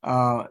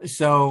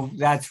 So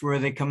that's where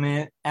they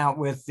come out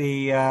with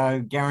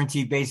the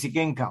guaranteed basic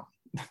income.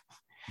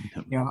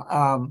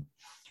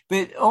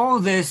 But all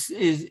of this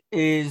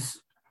is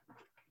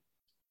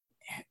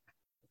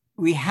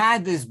we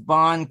had this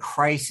bond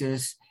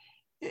crisis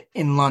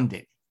in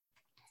London,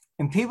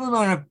 and people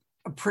don't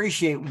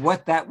appreciate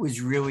what that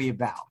was really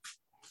about.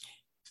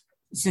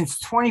 Since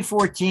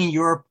 2014,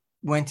 Europe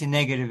went to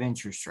negative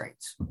interest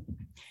rates.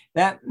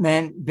 That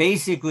meant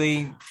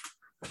basically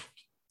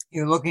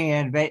you're looking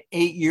at about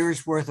 8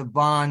 years worth of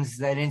bonds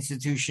that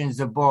institutions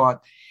have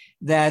bought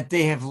that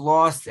they have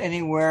lost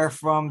anywhere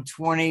from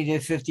 20 to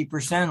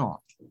 50% on.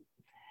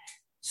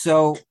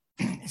 So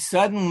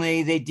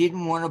suddenly they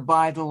didn't want to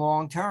buy the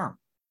long term.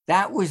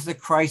 That was the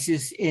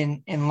crisis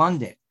in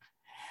London.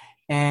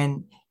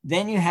 And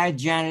then you had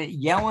Janet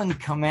Yellen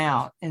come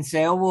out and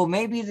say, oh, well,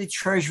 maybe the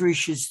Treasury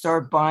should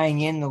start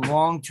buying in the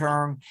long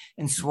term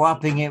and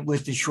swapping it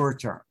with the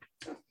short term.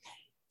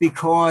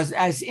 Because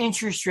as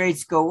interest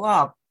rates go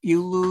up,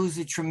 you lose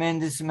a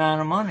tremendous amount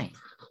of money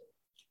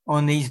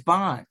on these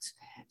bonds.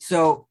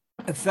 So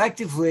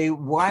effectively,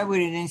 why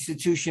would an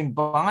institution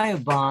buy a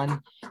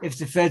bond if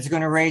the Fed's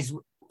going to raise,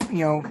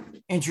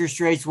 interest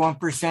rates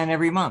 1%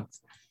 every month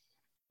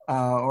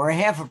or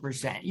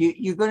 0.5%?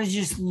 You're going to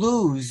just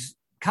lose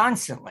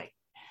constantly.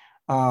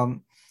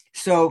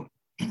 So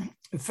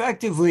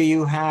effectively,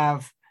 you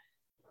have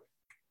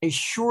a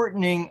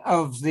shortening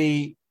of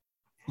the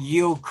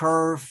yield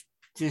curve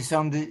to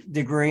some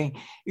degree.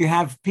 You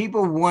have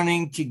people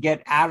wanting to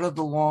get out of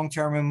the long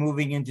term and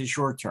moving into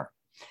short term.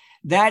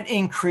 That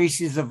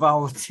increases the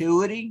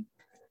volatility.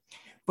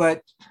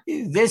 But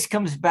this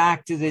comes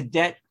back to the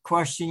debt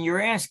question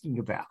you're asking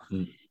about.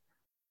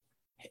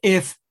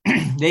 If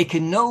they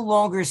can no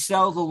longer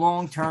sell the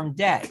long-term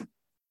debt,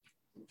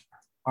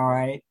 all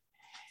right,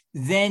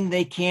 then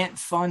they can't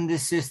fund the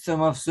system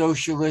of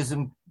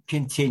socialism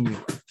continually.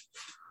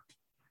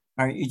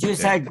 All right, you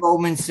just had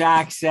Goldman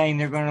Sachs saying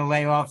they're going to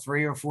lay off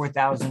 3,000 or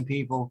 4,000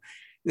 people.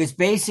 It's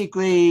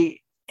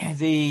basically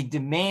the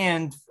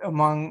demand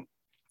among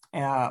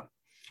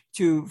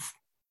to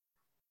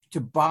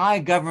buy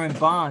government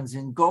bonds,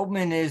 and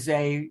Goldman is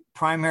a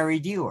primary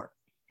dealer.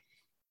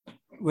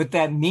 What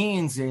that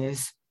means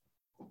is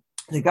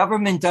the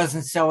government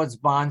doesn't sell its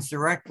bonds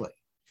directly.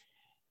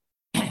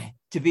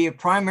 To be a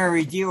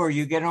primary dealer,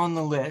 you get on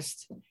the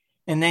list,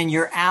 and then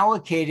you're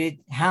allocated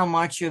how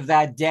much of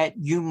that debt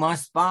you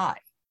must buy.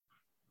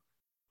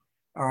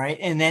 All right,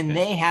 and then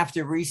they have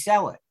to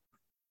resell it.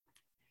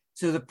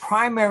 So the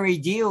primary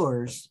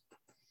dealers,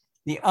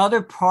 the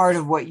other part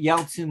of what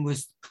Yellen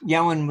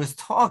was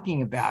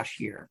talking about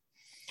here,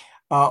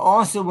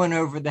 also went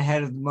over the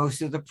head of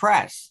most of the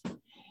press.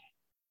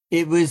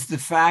 It was the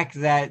fact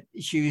that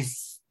she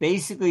was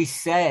basically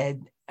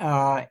said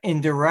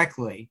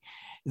indirectly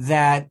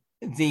that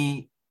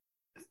the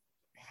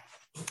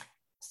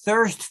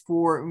thirst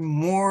for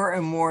more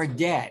and more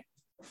debt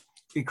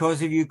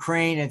because of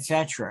Ukraine,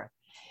 etc.,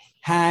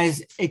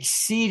 has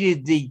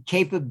exceeded the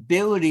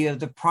capability of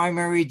the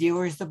primary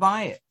dealers to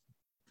buy it.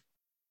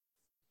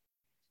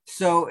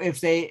 So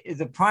if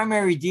the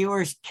primary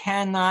dealers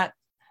cannot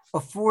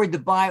afford to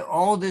buy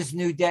all this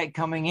new debt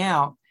coming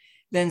out,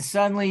 then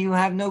suddenly you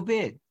have no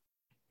bid.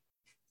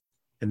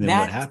 And then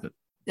what happened?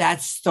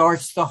 That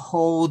starts the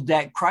whole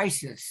debt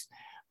crisis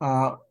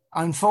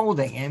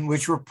unfolding, and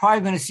which we're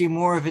probably going to see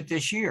more of it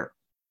this year.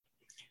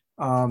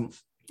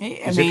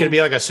 Is it going to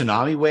be like a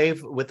tsunami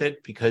wave with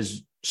it?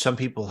 Because some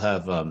people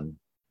have,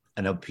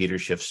 I know Peter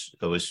Schiff's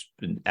always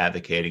been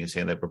advocating and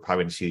saying that we're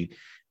probably going to see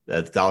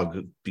the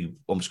dollar be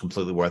almost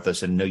completely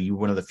worthless. And no, you're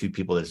one of the few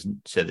people that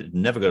said it's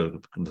never going to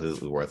be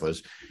completely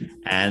worthless.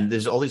 And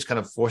there's all these kind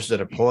of forces that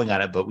are pulling on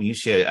it. But when you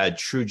see a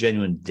true,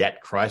 genuine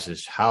debt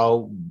crisis,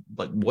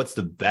 what's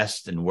the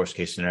best and worst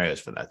case scenarios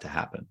for that to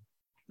happen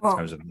in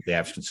terms of the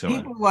average consumer?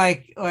 People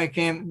like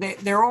him,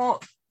 they're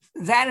all,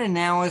 that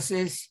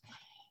analysis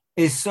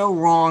is so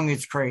wrong,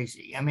 it's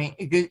crazy. I mean,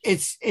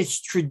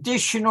 it's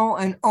traditional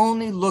and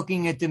only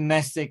looking at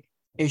domestic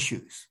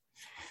issues.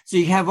 So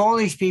you have all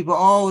these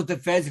people, the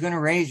Fed's going to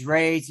raise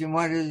rates, and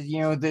what is,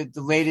 the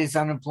latest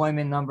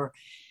unemployment number.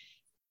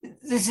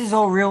 This is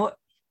all real.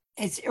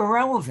 It's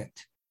irrelevant.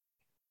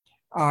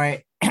 All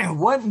right.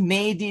 What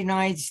made the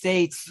United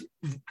States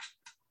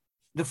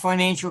the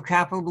financial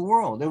capital of the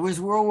world? It was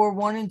World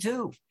War I and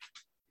II.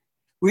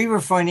 We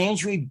were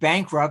financially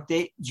bankrupt.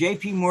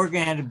 J.P.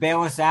 Morgan had to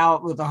bail us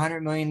out with a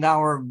 $100 million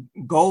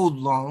gold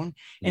loan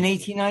in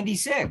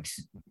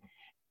 1896.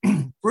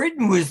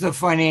 Britain was the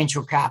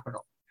financial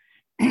capital.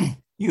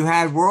 You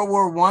had World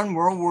War I,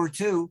 World War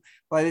II.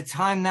 By the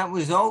time that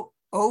was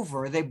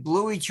over, they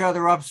blew each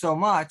other up so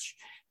much,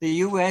 the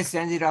U.S.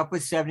 ended up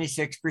with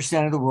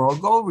 76% of the world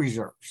gold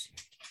reserves.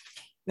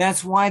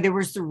 That's why there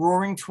was the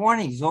Roaring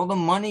 20s. All the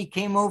money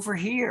came over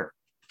here.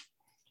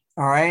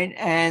 All right.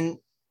 And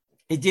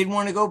it didn't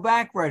want to go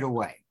back right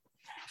away.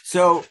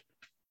 So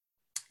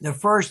the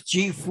first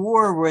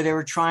G4 where they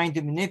were trying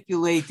to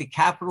manipulate the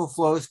capital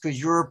flows because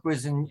Europe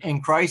was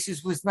in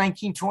crisis was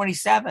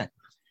 1927.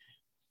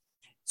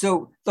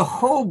 So the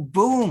whole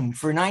boom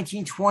for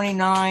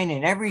 1929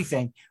 and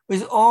everything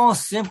was all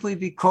simply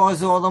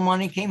because all the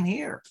money came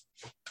here.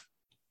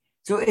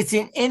 So it's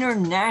an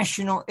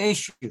international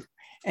issue.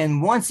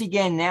 And once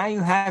again, now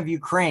you have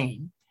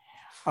Ukraine,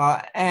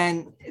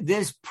 and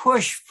this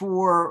push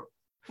for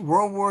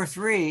World War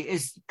III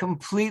is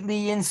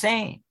completely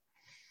insane.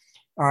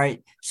 All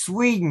right.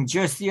 Sweden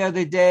just the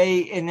other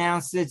day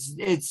announced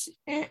it's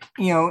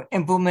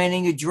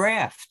implementing a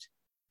draft.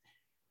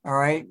 All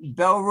right.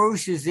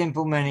 Belarus is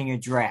implementing a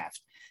draft.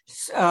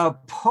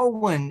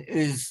 Poland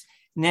is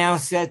now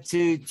set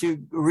to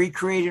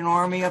recreate an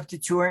army up to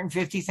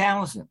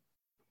 250,000.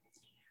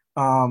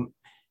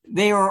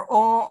 They are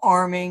all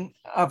arming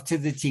up to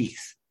the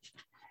teeth.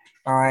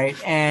 All right.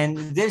 And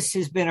this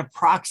has been a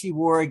proxy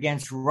war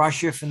against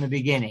Russia from the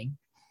beginning.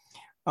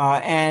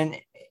 And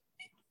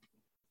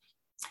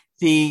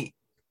you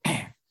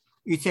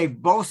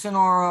take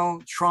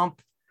Bolsonaro,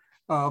 Trump,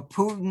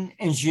 Putin,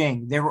 and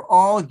Xi, they were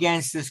all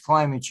against this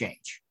climate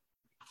change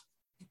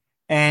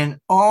and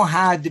all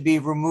had to be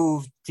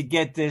removed to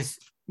get this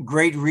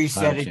great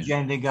reset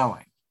agenda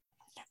going.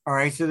 All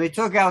right. So they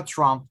took out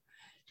Trump.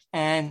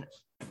 And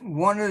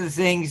one of the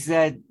things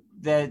that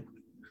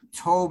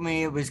told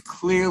me it was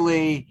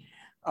clearly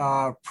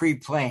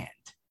pre-planned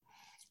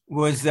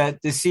was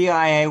that the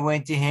CIA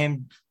went to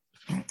him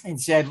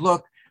and said,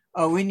 look,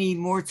 we need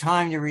more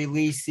time to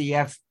release the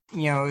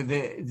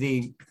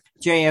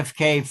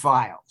JFK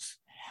files.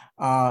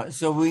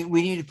 So we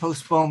need to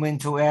postpone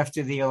until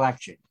after the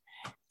election.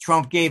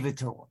 Trump gave it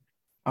to him.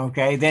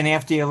 Okay. Then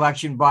after the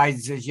election,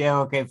 Biden says, yeah,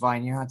 okay,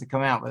 fine. You don't have to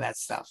come out with that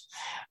stuff.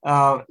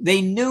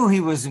 They knew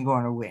he wasn't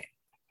going to win.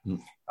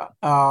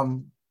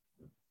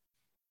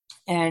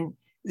 And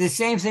the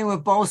same thing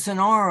with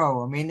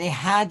Bolsonaro. I mean, they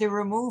had to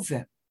remove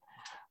him.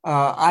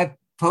 I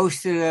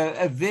posted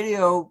a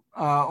video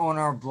on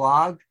our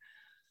blog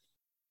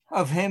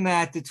of him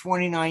at the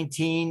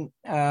 2019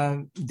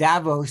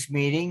 Davos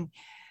meeting.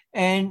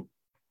 And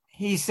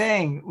he's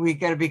saying, we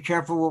got to be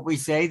careful what we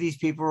say. These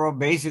people are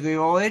basically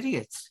all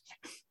idiots.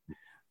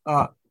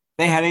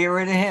 They had to get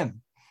rid of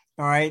him.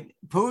 All right.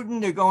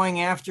 Putin, they're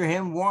going after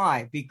him.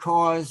 Why?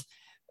 Because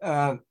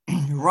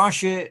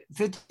Russia,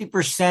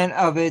 50%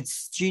 of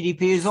its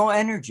GDP is all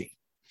energy.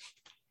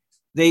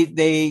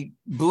 They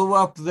blew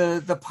up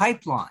the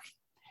pipeline.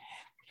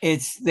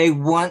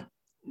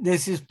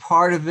 This is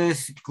part of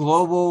this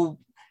global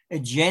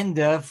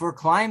agenda for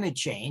climate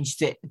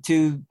change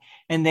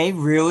and they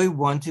really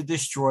want to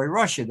destroy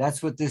Russia.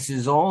 That's what this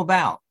is all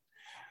about.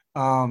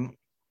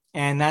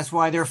 And that's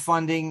why they're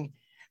funding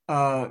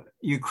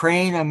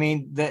Ukraine. I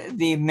mean,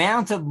 the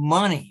amount of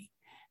money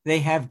they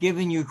have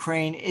given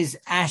Ukraine is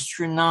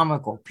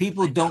astronomical.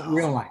 People don't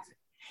realize it.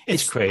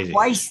 It's crazy.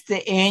 Twice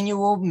the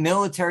annual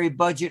military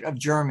budget of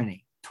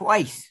Germany.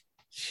 Twice.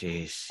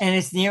 Jeez. And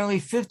it's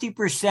nearly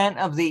 50%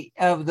 of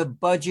the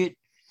budget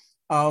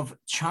of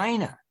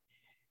China.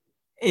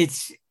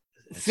 It's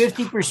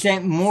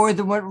 50% more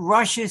than what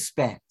Russia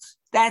spends.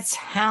 That's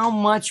how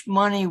much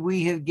money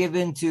we have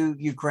given to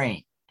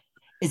Ukraine.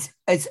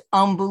 It's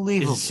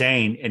unbelievable.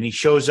 Insane. And he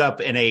shows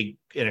up in a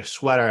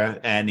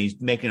sweater and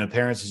he's making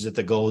appearances at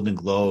the Golden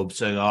Globe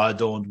saying, I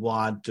don't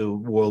want to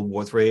World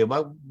War III.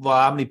 Well,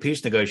 how many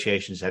peace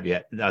negotiations have you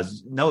had?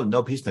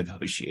 No peace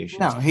negotiations.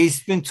 No,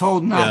 he's been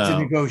told not to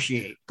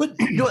negotiate. But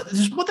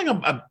there's one thing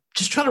I'm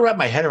just trying to wrap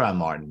my head around,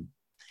 Martin,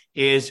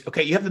 is,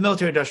 okay, you have the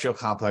military-industrial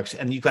complex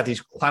and you've got these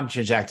climate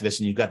change activists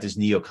and you've got this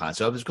neocon.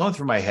 So I was going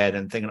through my head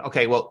and thinking,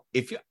 okay, well,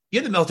 if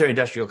you're the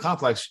military-industrial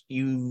complex,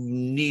 you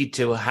need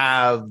to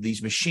have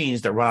these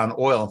machines that run on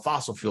oil and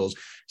fossil fuels.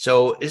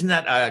 So isn't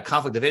that a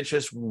conflict of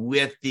interest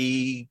with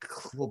the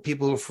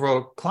people who are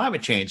for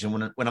climate change? And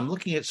when I'm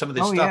looking at some of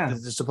this stuff,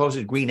 the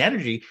supposed green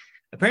energy,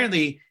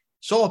 apparently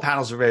solar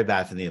panels are very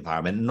bad for the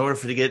environment. In order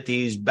to get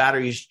these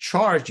batteries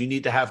charged, you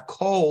need to have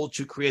coal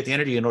to create the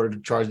energy in order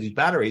to charge these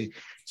batteries.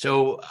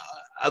 So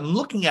I'm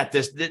looking at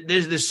this.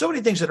 There's so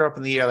many things that are up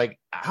in the air. Like,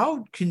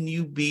 how can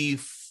you be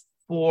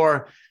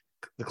for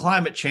the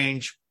climate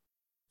change,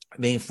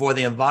 being for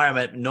the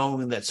environment,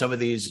 knowing that some of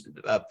these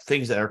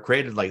things that are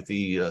created, like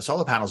the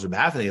solar panels, are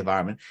bad for the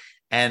environment?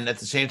 And at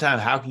the same time,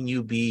 how can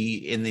you be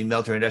in the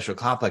military-industrial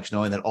complex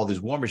knowing that all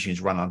these war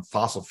machines run on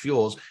fossil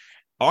fuels?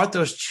 Aren't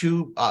those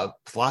two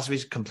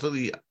philosophies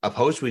completely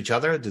opposed to each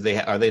other?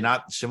 Are they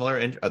not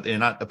similar? Are they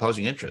not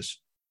opposing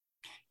interests?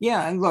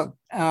 Yeah, and look,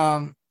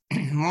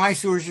 my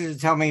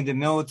sources tell me the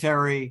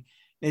military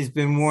has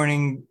been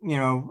warning,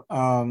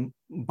 Biden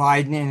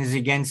and is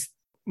against,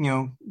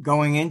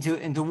 going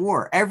into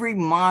war. Every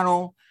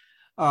model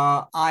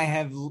I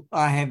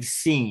have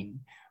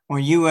seen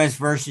on U.S.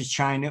 versus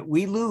China,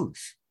 we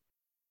lose.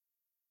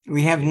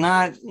 We have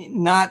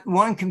not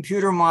one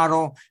computer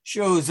model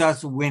shows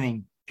us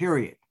winning,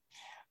 period.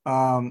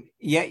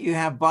 Yet you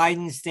have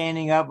Biden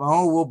standing up,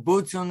 we'll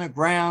boots on the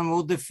ground,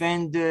 we'll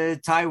defend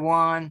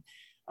Taiwan.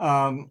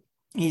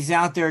 he's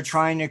out there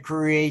trying to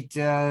create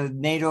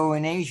NATO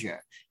in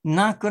Asia.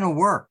 Not going to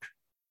work.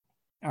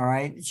 All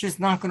right. It's just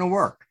not going to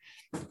work.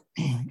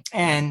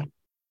 And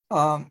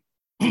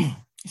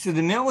so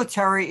the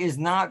military is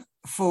not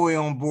fully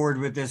on board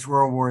with this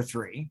World War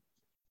III.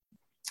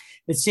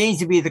 It seems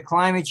to be the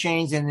climate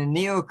change and the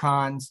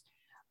neocons.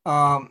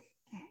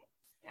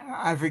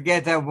 I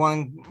forget that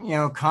one,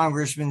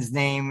 congressman's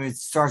name. It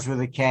starts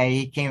with a K.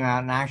 He came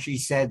out and actually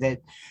said that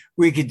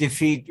we could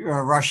defeat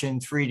Russia in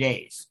 3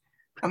 days.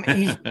 I mean,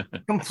 he's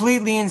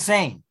completely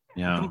insane.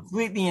 Yeah.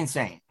 Completely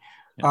insane.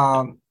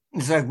 Yeah.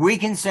 It's like, we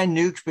can send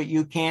nukes, but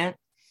you can't.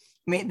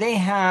 I mean, they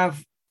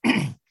have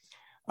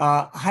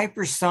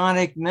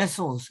hypersonic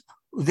missiles.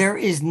 There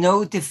is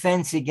no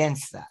defense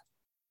against that.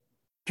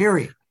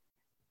 Period.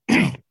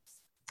 I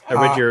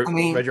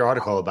read your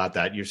article about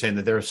that. You're saying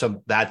that there are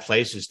some bad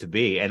places to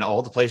be, and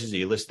all the places that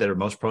you listed that are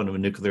most prone to a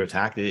nuclear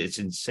attack. It's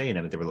insane.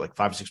 I mean, there were like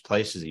 5 or 6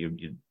 places that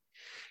you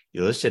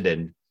listed,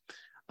 and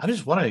I'm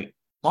just wondering,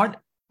 are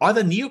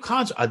the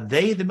neocons, are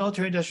they the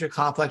military-industrial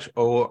complex,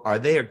 or are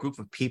they a group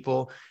of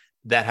people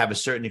that have a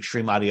certain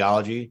extreme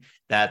ideology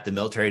that the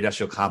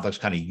military-industrial complex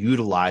kind of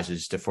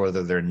utilizes to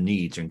further their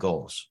needs and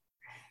goals?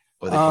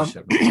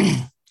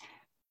 I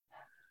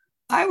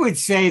would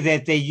say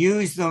that they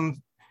use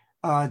them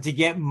to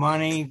get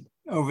money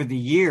over the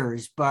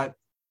years. But,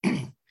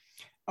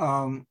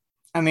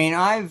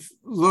 I've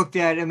looked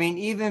at,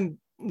 even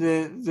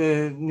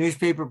the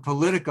newspaper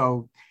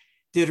Politico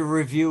did a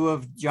review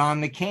of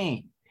John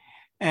McCain.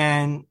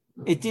 And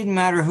it didn't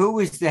matter who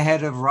was the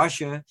head of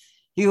Russia.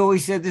 He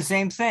always said the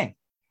same thing.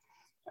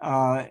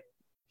 I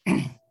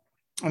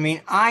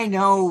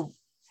know,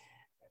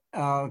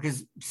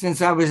 because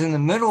since I was in the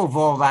middle of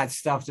all that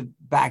stuff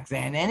back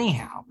then,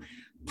 anyhow,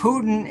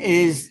 Putin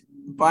is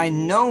by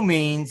no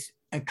means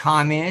a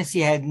communist.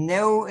 He had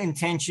no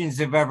intentions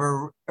of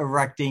ever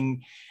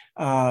erecting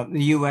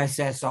the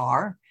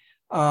USSR.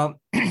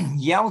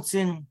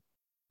 Yeltsin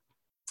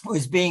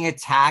was being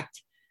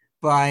attacked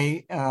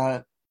by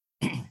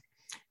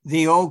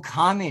the old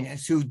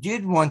communists who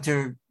did want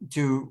to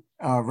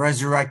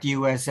resurrect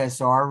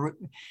USSR,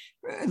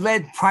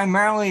 led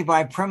primarily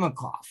by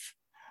Primakov.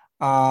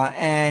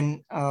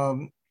 And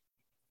on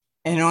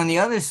the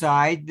other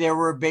side, there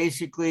were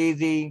basically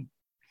the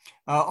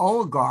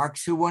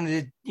oligarchs who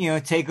wanted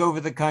to, take over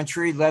the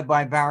country, led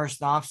by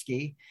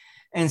Barostovsky,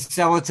 and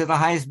sell it to the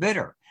highest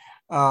bidder.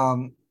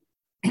 So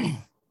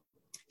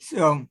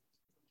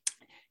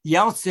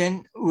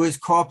Yeltsin was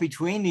caught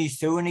between these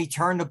two, and he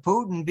turned to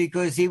Putin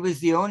because he was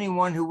the only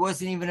one who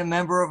wasn't even a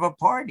member of a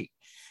party.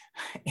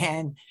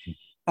 And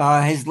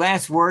his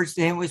last words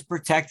to him was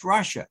protect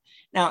Russia.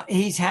 Now,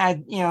 he's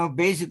had,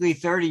 basically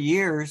 30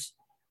 years.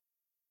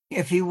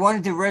 If he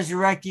wanted to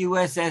resurrect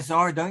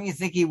USSR, don't you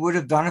think he would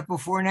have done it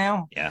before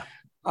now? Yeah.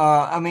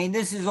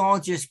 This is all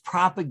just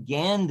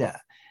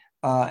propaganda.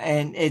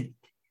 And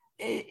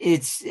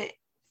it's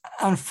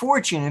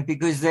unfortunate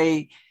because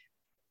they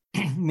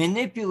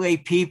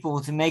manipulate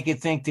people to make it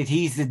think that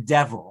he's the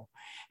devil.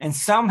 And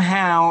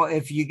somehow,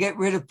 if you get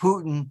rid of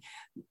Putin,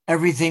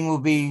 everything will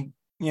be,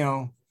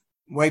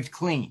 wiped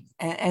clean.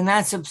 And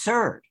that's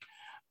absurd.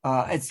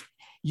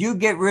 You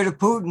get rid of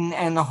Putin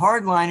and the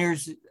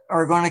hardliners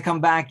are going to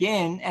come back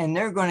in and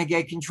they're going to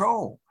get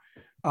control.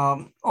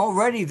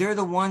 Already, they're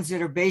the ones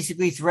that are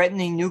basically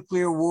threatening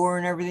nuclear war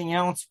and everything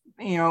else.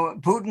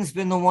 Putin's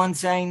been the one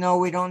saying, no,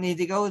 we don't need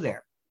to go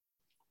there.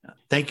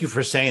 Thank you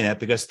for saying that,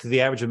 because to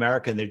the average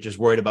American, they're just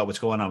worried about what's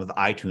going on with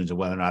iTunes and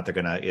whether or not they're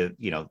going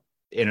to,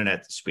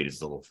 internet speed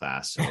is a little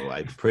fast. So I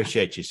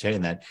appreciate you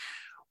saying that.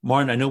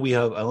 Martin, I know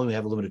I only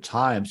have a limited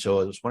time, so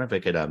I was wondering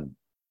if I could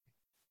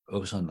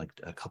focus on like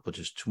a couple,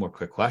 just 2 more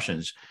quick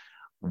questions.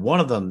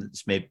 One of them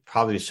may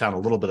probably sound a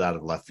little bit out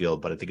of left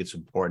field, but I think it's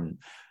important.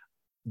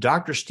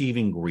 Dr.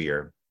 Stephen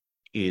Greer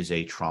is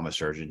a trauma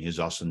surgeon. He's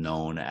also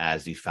known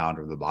as the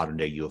founder of the modern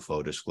day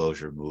UFO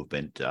disclosure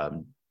movement,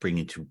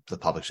 bringing to the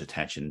public's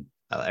attention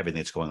everything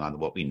that's going on,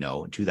 what we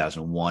know. In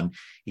 2001,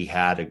 he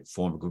had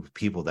formed a group of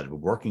people that had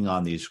been working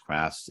on these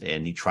crafts,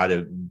 and he tried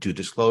to do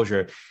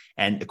disclosure.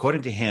 And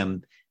according to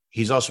him,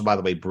 he's also, by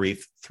the way,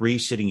 briefed 3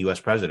 sitting U.S.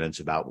 presidents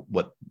about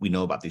what we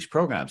know about these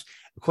programs.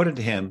 According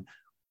to him,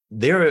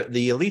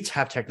 the elites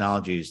have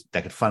technologies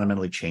that could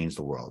fundamentally change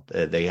the world.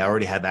 They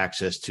already have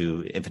access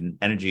to infinite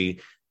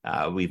energy.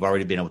 We've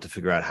already been able to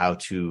figure out how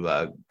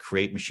to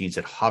create machines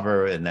that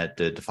hover and that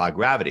defy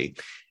gravity.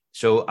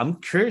 So I'm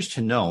curious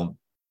to know,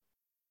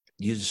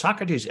 do you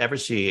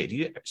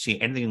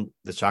see anything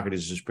that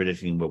Socrates is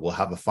predicting where we'll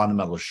have a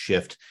fundamental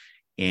shift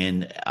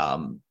in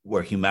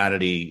where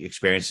humanity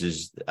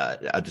experiences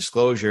a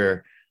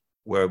disclosure,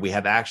 where we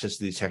have access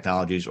to these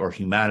technologies, or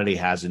humanity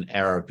has an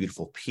era of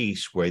beautiful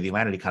peace where the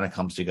humanity kind of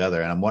comes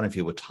together? And I'm wondering if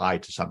it would tie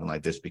to something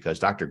like this, because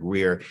Dr.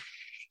 Greer,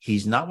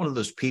 he's not one of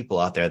those people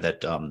out there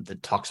that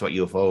talks about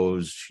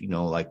UFOs,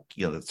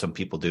 that some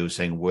people do,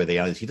 saying where they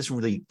are. He doesn't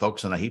really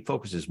focus on that. He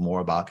focuses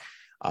more about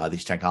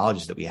these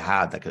technologies that we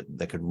have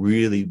that could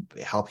really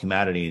help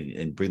humanity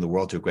and bring the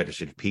world to a greater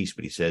state of peace.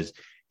 But he says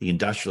the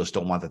industrialists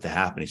don't want that to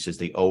happen. He says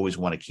they always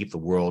want to keep the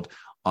world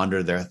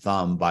under their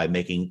thumb by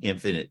making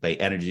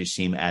energy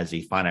seem as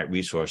a finite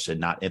resource and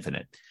not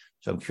infinite.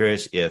 So I'm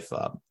curious if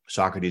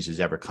Socrates has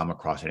ever come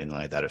across anything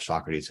like that, or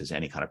Socrates has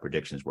any kind of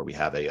predictions where we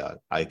have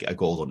a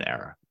golden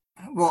era.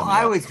 Well,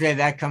 I would say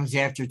that comes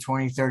after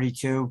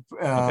 2032.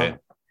 Okay.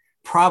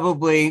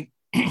 Probably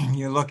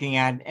you're looking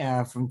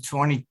at from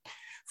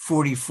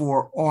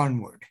 2044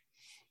 onward.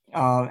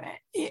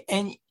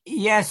 And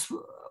yes,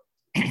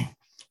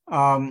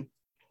 I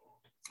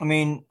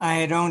mean, I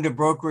had owned a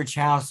brokerage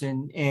house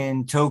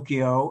in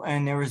Tokyo,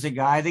 and there was a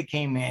guy that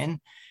came in,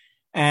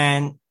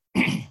 and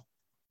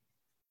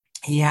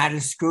he had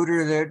a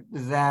scooter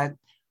that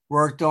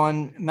worked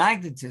on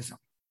magnetism.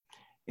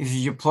 He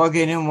says, you plug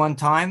it in one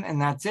time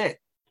and that's it.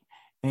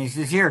 And he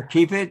says, here,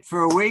 keep it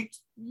for a week,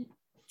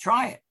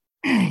 try it.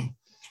 And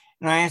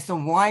I asked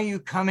him, why are you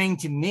coming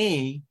to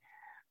me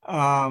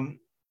to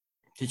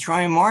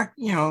try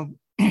and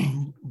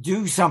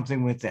do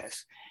something with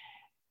this?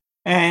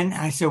 And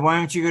I said, why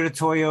don't you go to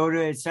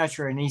Toyota, et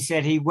cetera? And he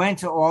said he went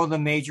to all the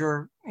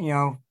major,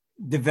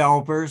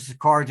 developers,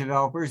 car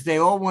developers. They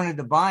all wanted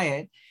to buy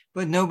it,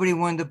 but nobody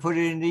wanted to put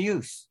it into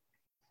use.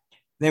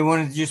 They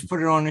wanted to just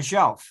put it on the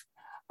shelf.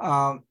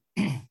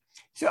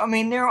 So, I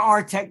mean, there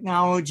are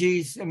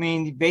technologies. I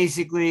mean,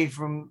 basically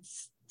from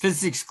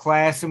physics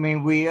class, I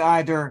mean, we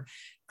either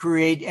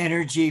create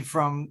energy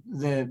from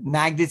the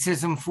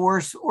magnetism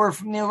force or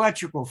from the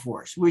electrical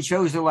force. We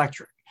chose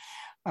electric.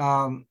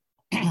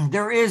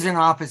 There is an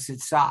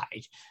opposite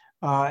side.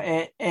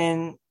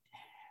 And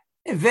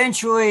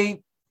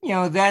eventually,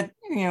 that,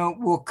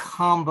 will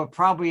come, but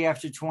probably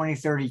after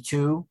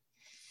 2032.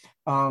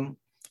 I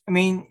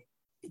mean,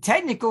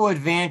 technical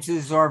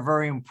advances are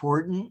very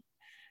important.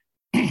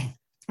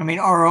 I mean,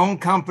 our own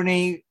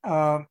company,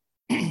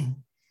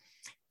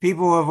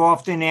 people have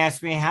often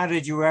asked me, how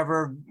did you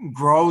ever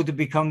grow to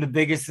become the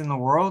biggest in the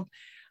world?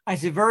 I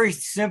said, very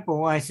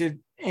simple. I said,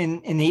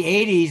 in the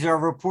 80s, our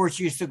reports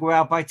used to go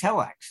out by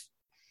telex.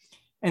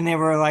 And they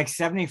were like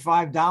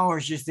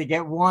 $75 just to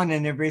get one,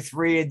 and there'd be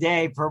 3 a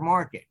day per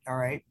market. All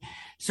right.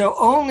 So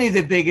only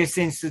the biggest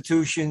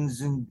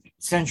institutions and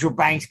central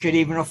banks could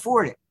even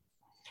afford it.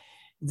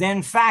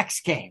 Then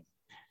fax came.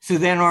 So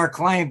then our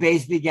client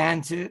base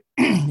began to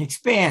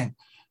expand.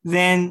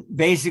 Then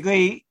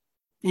basically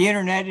the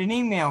internet and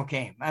email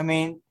came. I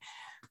mean,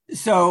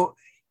 so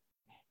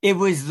it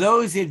was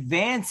those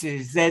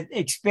advances that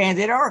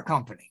expanded our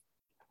company.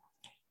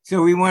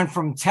 So we went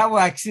from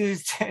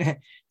telexes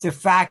to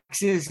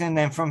faxes, and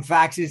then from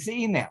faxes to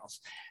emails.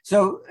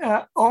 So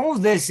all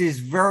of this is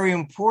very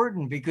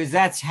important because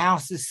that's how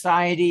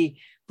society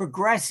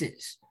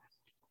progresses.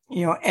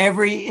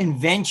 Every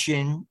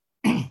invention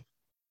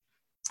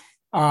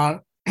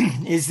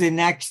is the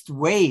next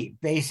wave,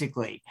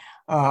 basically.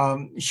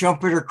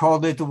 Schumpeter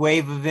called it the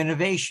wave of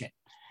innovation.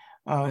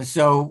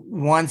 So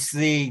once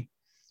the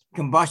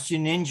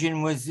combustion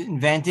engine was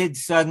invented,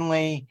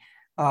 suddenly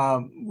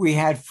we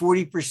had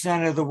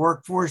 40% of the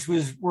workforce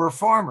were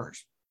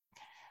farmers.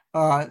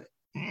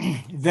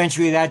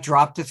 Eventually that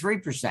dropped to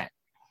 3%.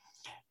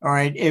 All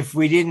right. If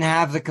we didn't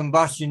have the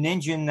combustion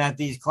engine that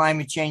these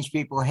climate change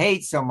people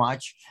hate so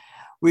much,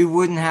 we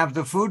wouldn't have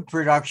the food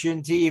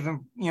production to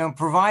even,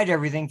 provide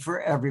everything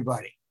for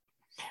everybody.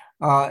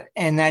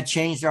 And that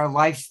changed our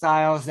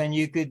lifestyles. And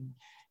you could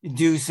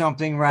do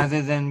something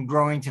rather than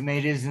growing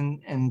tomatoes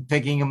and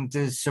picking them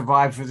to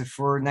survive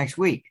for next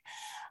week.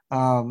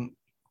 So,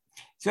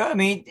 I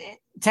mean,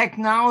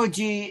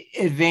 technology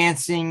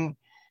advancing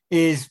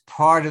is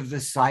part of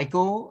the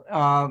cycle.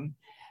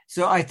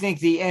 So I think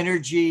the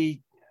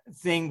energy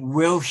thing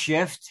will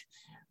shift,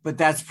 but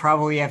that's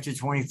probably after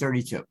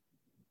 2032.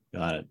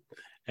 Got it.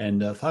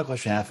 And the final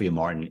question I have for you,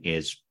 Martin,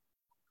 is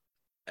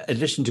in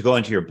addition to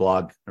going to your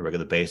blog on a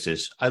regular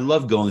basis, I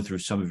love going through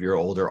some of your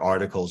older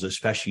articles,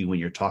 especially when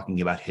you're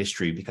talking about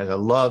history, because I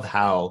love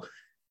how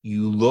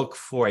you look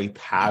for a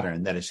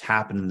pattern that has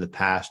happened in the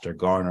past or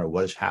gone or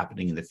what is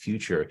happening in the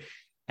future.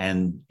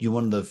 And you're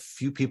one of the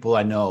few people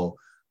I know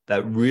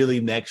that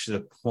really makes it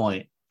a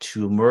point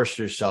to immerse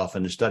yourself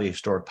in the study of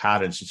historic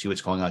patterns to see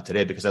what's going on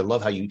today, because I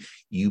love how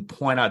you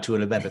point out to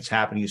an event that's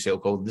happening. You say,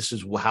 okay, this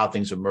is how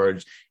things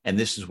emerge, and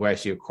this is where I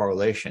see a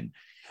correlation.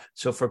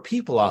 So for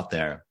people out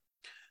there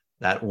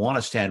that want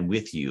to stand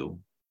with you,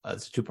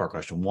 it's a two-part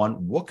question.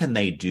 One, what can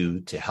they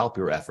do to help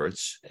your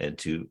efforts and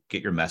to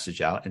get your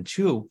message out? And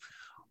two,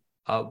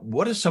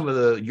 what are some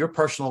of your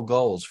personal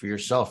goals for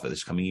yourself for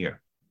this coming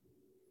year?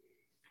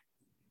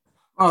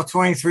 Well,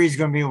 23 is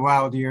going to be a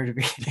wild year to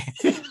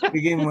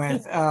begin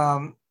with.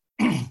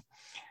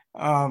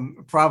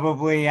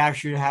 Probably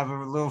actually have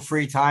a little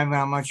free time,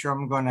 and I'm not sure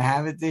I'm going to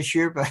have it this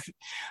year. But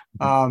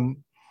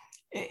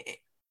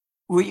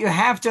what you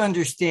have to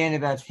understand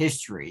about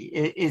history,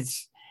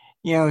 it's,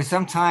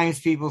 sometimes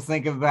people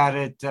think about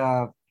it,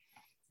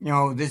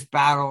 this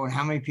battle and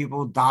how many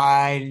people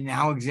died and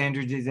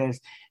Alexander did this.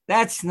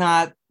 That's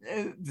not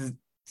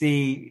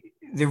the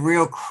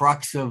real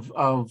crux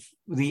of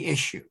the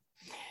issue.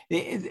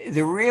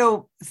 The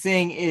real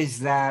thing is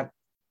that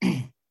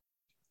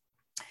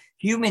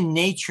human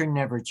nature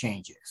never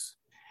changes.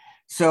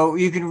 So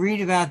you can read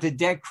about the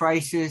debt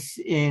crisis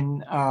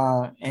in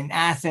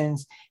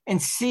Athens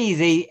and see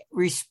they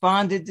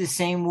responded the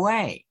same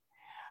way.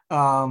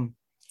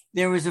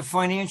 There was a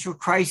financial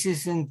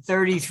crisis in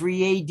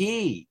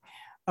 33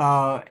 AD,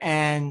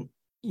 and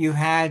you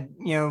had,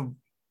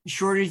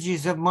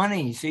 shortages of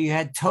money. So you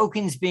had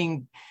tokens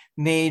being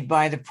made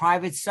by the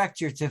private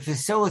sector to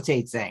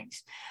facilitate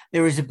things.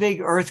 There was a big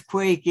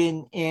earthquake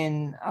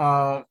in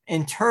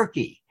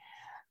Turkey,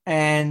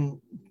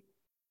 and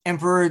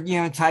Emperor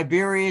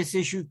Tiberius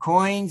issued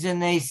coins,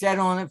 and they set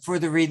on it for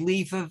the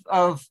relief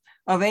of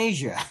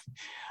Asia.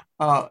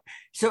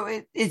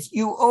 So it's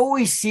you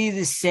always see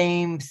the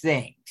same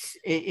things.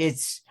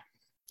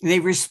 They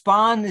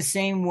respond the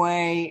same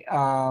way.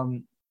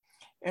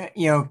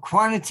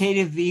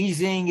 Quantitative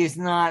easing is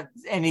not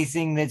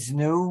anything that's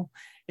new.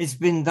 It's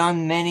been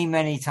done many,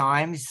 many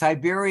times.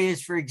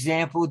 Tiberius, for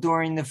example,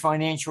 during the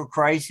financial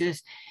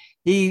crisis,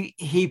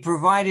 he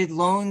provided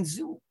loans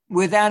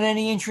without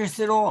any interest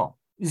at all,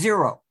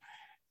 zero,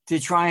 to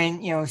try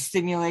and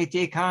stimulate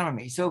the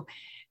economy. So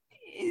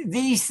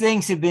these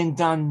things have been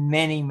done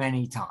many,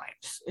 many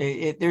times.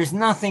 There's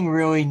nothing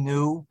really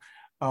new.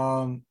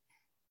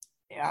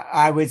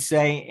 I would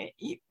say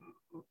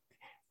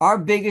our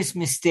biggest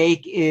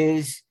mistake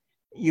is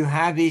you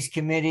have these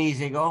committees.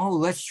 They go, "Oh,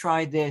 let's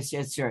try this."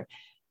 Yes, sir.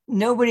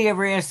 Nobody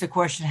ever asked the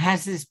question,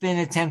 has this been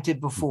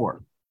attempted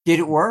before? Did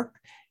it work?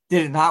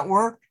 Did it not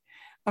work?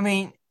 I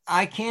mean,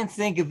 I can't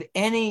think of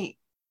any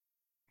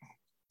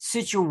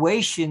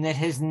situation that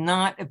has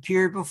not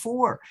appeared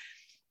before.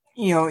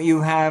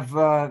 You have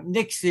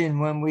Nixon,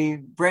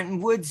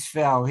 Bretton Woods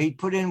fell, he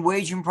put in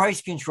wage and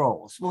price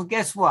controls. Well,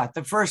 guess what?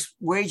 The first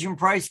wage and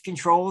price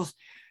controls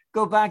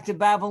go back to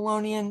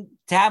Babylonian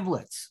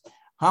tablets.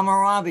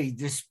 Hammurabi,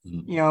 just,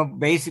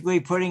 basically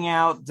putting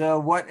out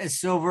what a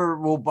silver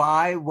will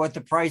buy, what the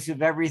price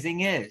of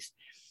everything is.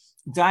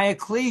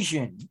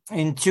 Diocletian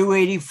in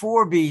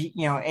 284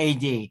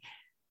 AD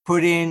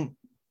put in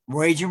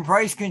wage and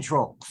price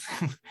controls.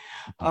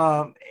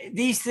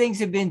 These things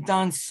have been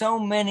done so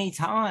many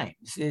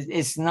times.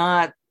 It's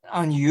not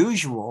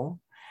unusual.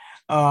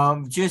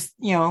 Just,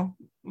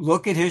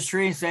 look at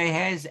history and say,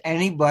 has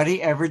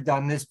anybody ever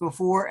done this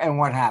before? And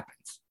what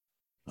happens?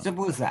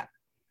 Simple as that.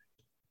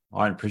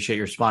 I appreciate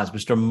your response.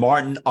 Mr.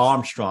 Martin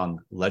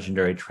Armstrong,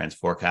 legendary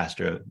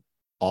transforecaster,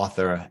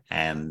 author,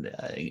 and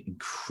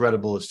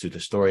incredible astute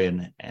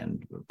historian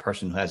and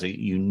person who has a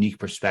unique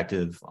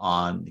perspective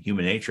on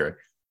human nature.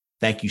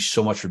 Thank you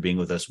so much for being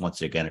with us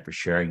once again and for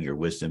sharing your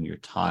wisdom, your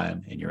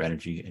time, and your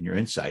energy and your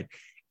insight.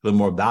 Learn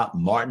more about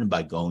Martin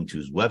by going to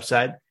his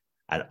website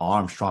at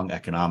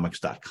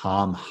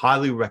armstrongeconomics.com.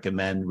 Highly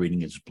recommend reading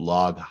his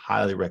blog.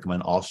 Highly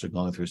recommend also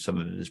going through some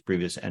of his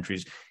previous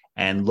entries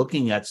and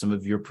looking at some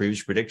of your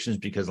previous predictions,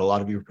 because a lot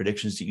of your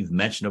predictions that you've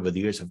mentioned over the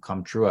years have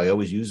come true. I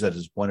always use that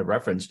as a point of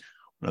reference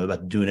when I'm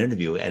about to do an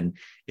interview, and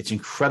it's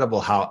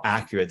incredible how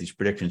accurate these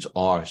predictions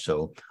are.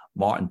 So,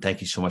 Martin, thank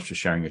you so much for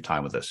sharing your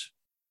time with us.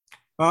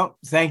 Well,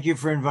 thank you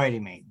for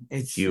inviting me.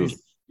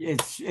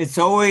 It's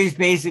always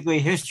basically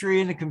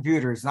history in the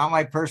computer. It's not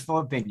my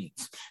personal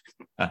opinions.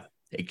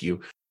 Thank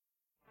you.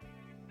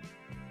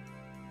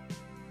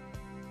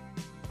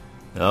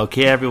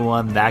 Okay,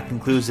 everyone, that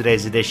concludes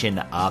today's edition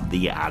of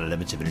the Outer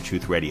Limits of Inner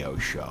Truth Radio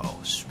Show.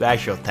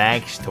 Special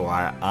thanks to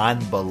our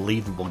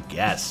unbelievable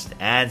guests,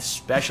 and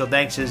special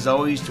thanks, as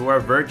always, to our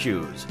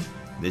virtues,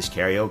 Miss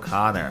Carrie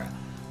O'Connor,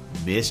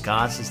 Miss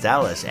Constance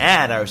Dallas,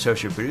 and our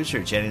associate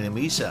producer, Jenny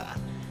Lamisa.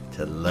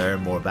 To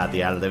learn more about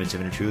the Outer Limits of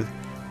Inner Truth,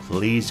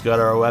 please go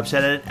to our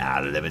website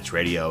at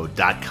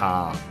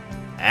outerlimitsradio.com.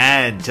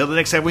 And till the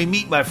next time we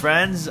meet, my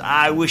friends,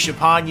 I wish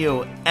upon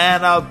you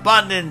an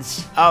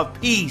abundance of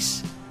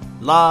peace,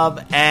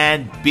 love,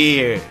 and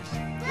beers.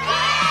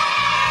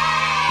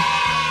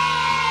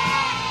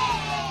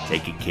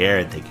 Take good care,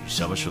 and thank you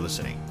so much for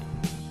listening.